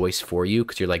best choice for you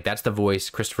because you're like, that's the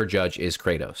voice. Christopher Judge is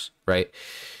Kratos, right?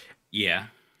 Yeah.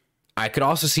 I could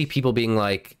also see people being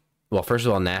like, well, first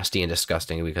of all, nasty and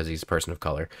disgusting because he's a person of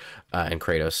color, and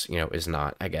Kratos, you know, is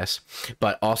not, I guess.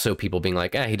 But also people being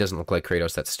like, he doesn't look like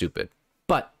Kratos. That's stupid.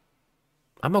 But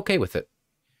I'm okay with it.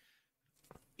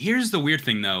 Here's the weird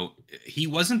thing, though. He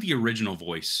wasn't the original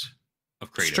voice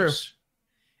of Kratos. It's true.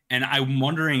 And I'm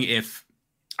wondering if,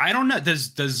 I don't know,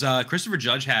 does Christopher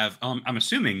Judge have, I'm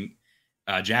assuming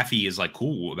Jaffe is like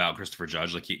cool about Christopher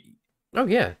Judge. Like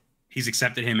he's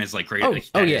accepted him as like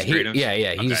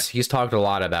Kratos. He's talked a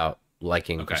lot about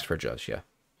liking Christopher Judge. Yeah.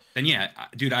 Then yeah,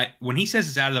 dude, when he says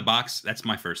it's out of the box, that's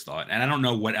my first thought. And I don't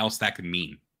know what else that could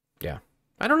mean. Yeah.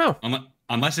 I don't know.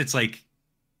 Unless it's like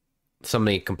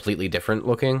somebody completely different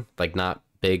looking, like not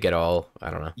big at all. I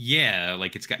don't know. Yeah,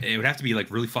 like it would have to be like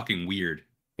really fucking weird.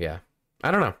 Yeah.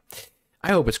 I don't know.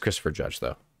 I hope it's Christopher Judge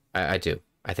though. I do.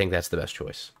 I think that's the best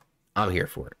choice. I'm here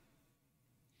for it.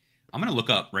 I'm going to look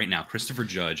up right now Christopher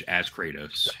Judge as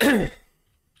Kratos. I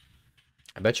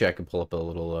bet you I could pull up a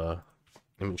little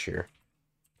image here.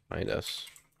 Find us.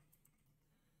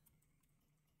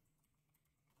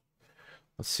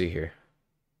 Let's see here.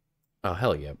 Oh,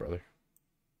 hell yeah, brother.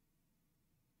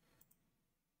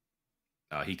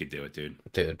 He could do it, dude.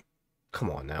 Dude, come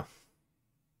on now.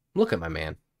 Look at my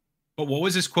man. But what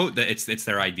was his quote? That it's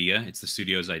their idea. It's the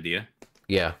studio's idea.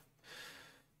 Yeah.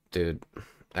 Dude,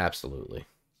 absolutely.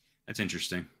 That's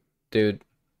interesting. Dude,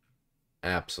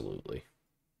 absolutely.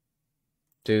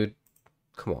 Dude,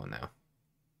 come on now.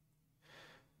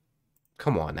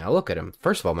 Come on now. Look at him.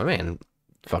 First of all, my man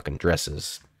fucking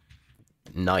dresses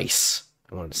nice.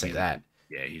 I wanted to say that.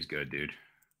 Yeah, he's good, dude.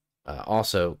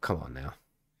 Also, come on now.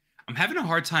 I'm having a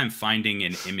hard time finding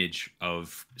an image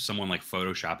of someone like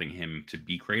photoshopping him to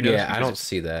be Kratos. Yeah, I don't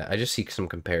see that. I just see some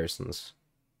comparisons.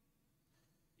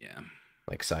 Yeah.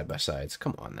 Like side by sides.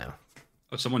 Come on now.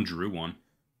 Oh, someone drew one.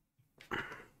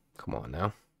 Come on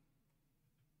now.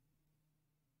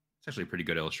 It's actually a pretty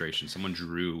good illustration. Someone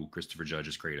drew Christopher Judge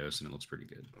as Kratos, and it looks pretty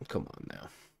good. Come on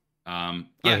now.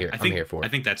 Yeah, I'm here for it. I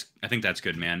think that's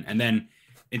good, man. And then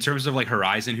in terms of like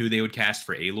Horizon, who they would cast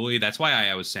for Aloy, that's why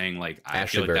I was saying like I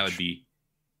feel like that would be.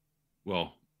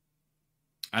 Well,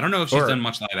 I don't know if she's done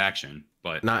much live action,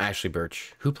 but not Ashley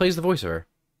Birch. Who plays the voice of her?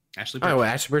 Ashley Birch. Oh, well,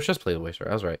 Ashley Birch does play the voice of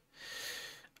her. I was right.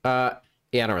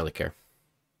 Yeah, I don't really care.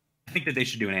 I think that they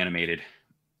should do an animated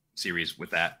series with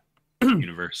that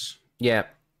universe. Yeah.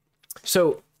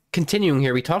 So continuing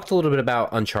here, we talked a little bit about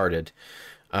Uncharted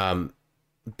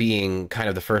being kind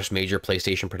of the first major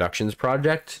PlayStation Productions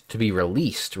project to be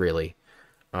released, really,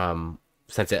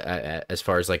 since as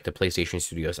far as like the PlayStation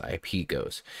Studios IP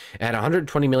goes. It had a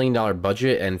 $120 million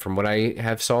budget, and from what I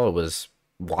have saw, it was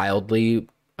wildly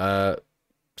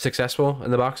successful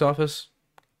in the box office,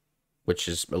 which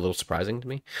is a little surprising to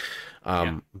me.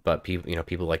 But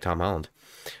people like Tom Holland.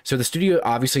 So the studio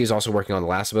obviously is also working on The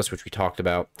Last of Us, which we talked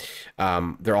about.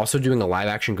 They're also doing a live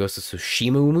action Ghost of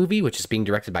Tsushima movie, which is being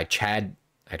directed by Chad.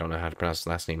 I don't know how to pronounce his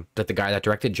last name, but the guy that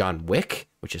directed John Wick,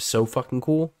 which is so fucking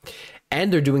cool.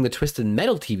 And they're doing the Twisted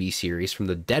Metal TV series from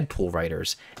the Deadpool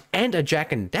writers and a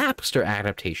Jack and Daxter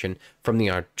adaptation from the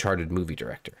Uncharted movie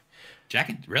director.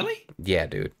 Really? Yeah,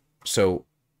 dude. So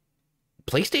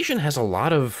PlayStation has a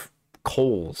lot of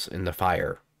coals in the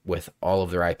fire with all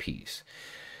of their IPs.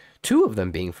 Two of them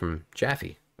being from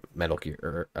Jaffe, Metal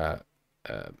Gear,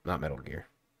 not Metal Gear,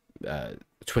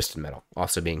 Twisted Metal,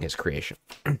 also being his creation.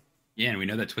 Yeah, and we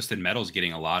know that Twisted Metal's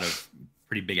getting a lot of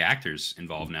pretty big actors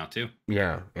involved now too.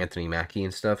 Yeah, Anthony Mackie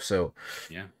and stuff. So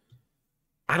yeah,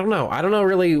 I don't know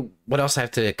really what else I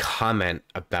have to comment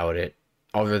about it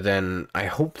other than I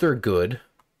hope they're good.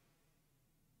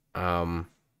 I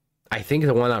think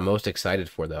the one I'm most excited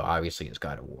for though, obviously, is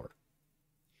God of War.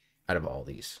 Out of all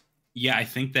these. Yeah, I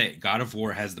think that God of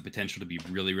War has the potential to be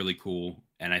really, really cool,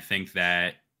 and I think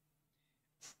that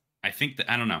I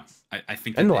don't know. I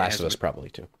think that and The Last of Us probably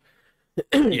too.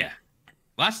 Yeah,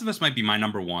 Last of Us might be my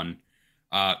number one.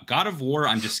 God of War,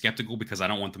 I'm just skeptical because I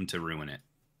don't want them to ruin it,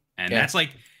 and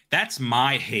that's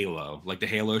my Halo, like the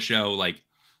Halo show. Like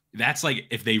that's like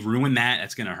if they ruin that,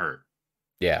 that's gonna hurt.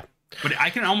 Yeah, but I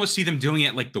can almost see them doing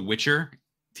it like the Witcher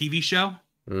TV show.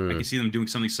 I can see them doing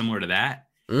something similar to that.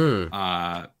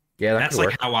 Yeah, that could That's like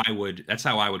work. how I would. That's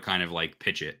how I would kind of like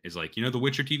pitch it. Is like, the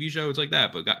Witcher TV show. It's like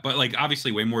that, but like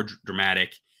obviously way more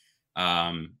dramatic.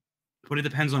 Um, but it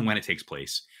depends on when it takes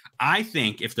place. I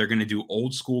think if they're gonna do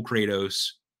old school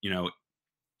Kratos,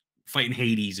 fighting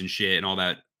Hades and shit and all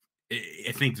that,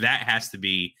 I think that has to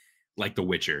be like The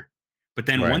Witcher. But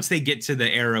then Right. once they get to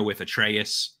the era with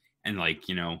Atreus and like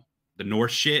the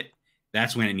Norse shit,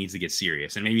 that's when it needs to get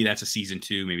serious. And maybe that's a season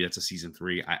 2, maybe that's a season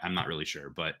 3. I'm not really sure,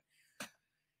 but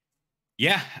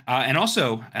yeah. And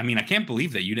also, I mean, I can't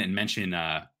believe that you didn't mention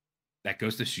that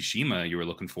Ghost of Tsushima you were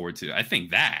looking forward to. I think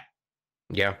that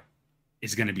Yeah.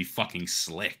 is going to be fucking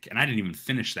slick. And I didn't even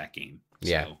finish that game.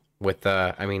 Yeah. So With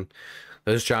I mean,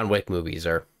 those John Wick movies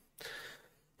are,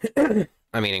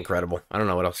 I mean, incredible. I don't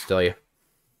know what else to tell you.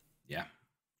 yeah.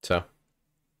 So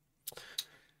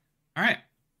All right.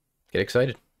 get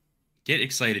excited. Get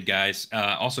excited, guys.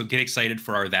 Also, get excited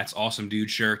for our That's Awesome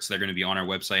Dude shirts. They're going to be on our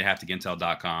website,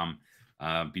 halftogintel.com.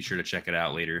 Be sure to check it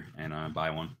out later and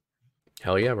buy one.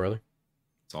 Hell yeah, brother.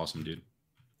 It's awesome, dude.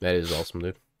 That is awesome,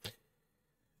 dude.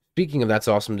 Speaking of that's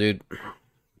awesome, dude.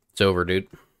 It's over, dude.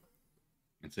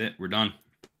 That's it. We're done.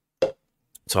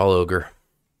 It's all ogre.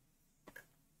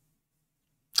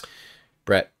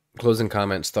 Brett, closing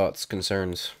comments, thoughts,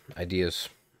 concerns, ideas.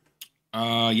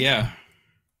 Yeah.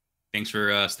 Thanks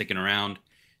for sticking around.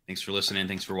 Thanks for listening.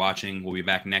 Thanks for watching. We'll be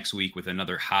back next week with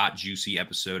another hot, juicy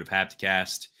episode of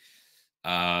Hapticast.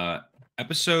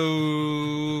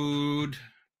 Episode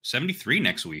 73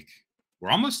 next week. We're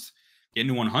almost getting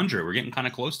to 100. We're getting kind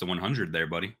of close to 100 there,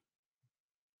 buddy.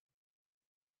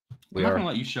 I'm not gonna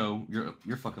let you show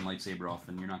your fucking lightsaber off,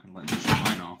 and you're not gonna let me show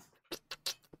mine off.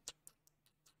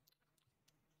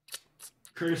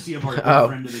 Courtesy of our good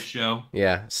friend of the show.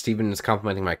 Yeah, Steven is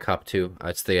complimenting my cup too.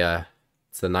 It's the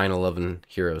 9/11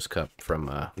 Heroes Cup from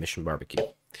Mission Barbecue.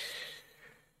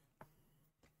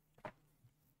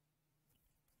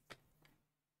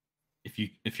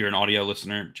 If you're an audio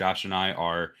listener, Josh and I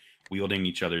are wielding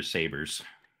each other's sabers.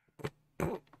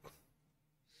 Do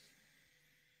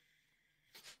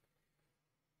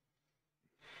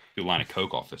a line of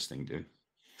coke off this thing, dude.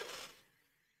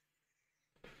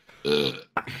 It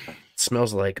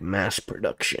smells like mass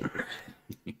production.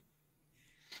 I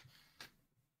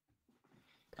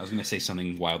was going to say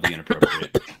something wildly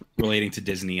inappropriate relating to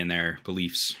Disney and their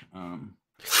beliefs. All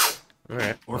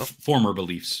right. Or former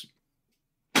beliefs.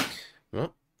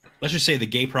 Well, let's just say the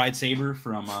gay pride saber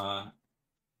from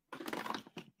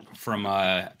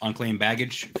Unclaimed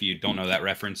Baggage. If you don't know that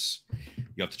reference,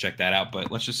 you have to check that out. But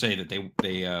let's just say that they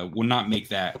would not make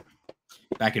that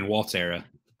back in Walt's era.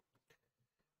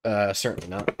 Certainly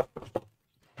not.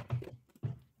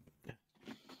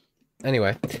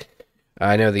 Anyway,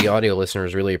 I know the audio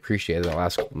listeners really appreciated the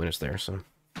last couple minutes there, so.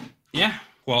 Yeah,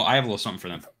 well, I have a little something for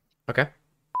them. Okay.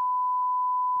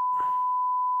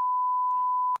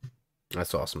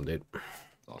 That's awesome, dude.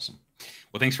 Awesome.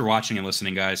 Well, thanks for watching and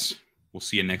listening, guys. We'll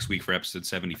see you next week for episode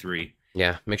 73.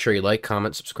 Yeah, make sure you like,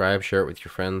 comment, subscribe, share it with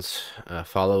your friends.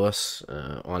 Follow us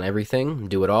on everything.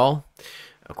 Do it all.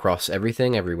 Across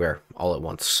everything, everywhere, all at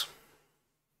once.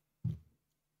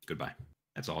 Goodbye.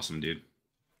 That's awesome, dude.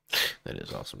 That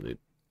is awesome, dude.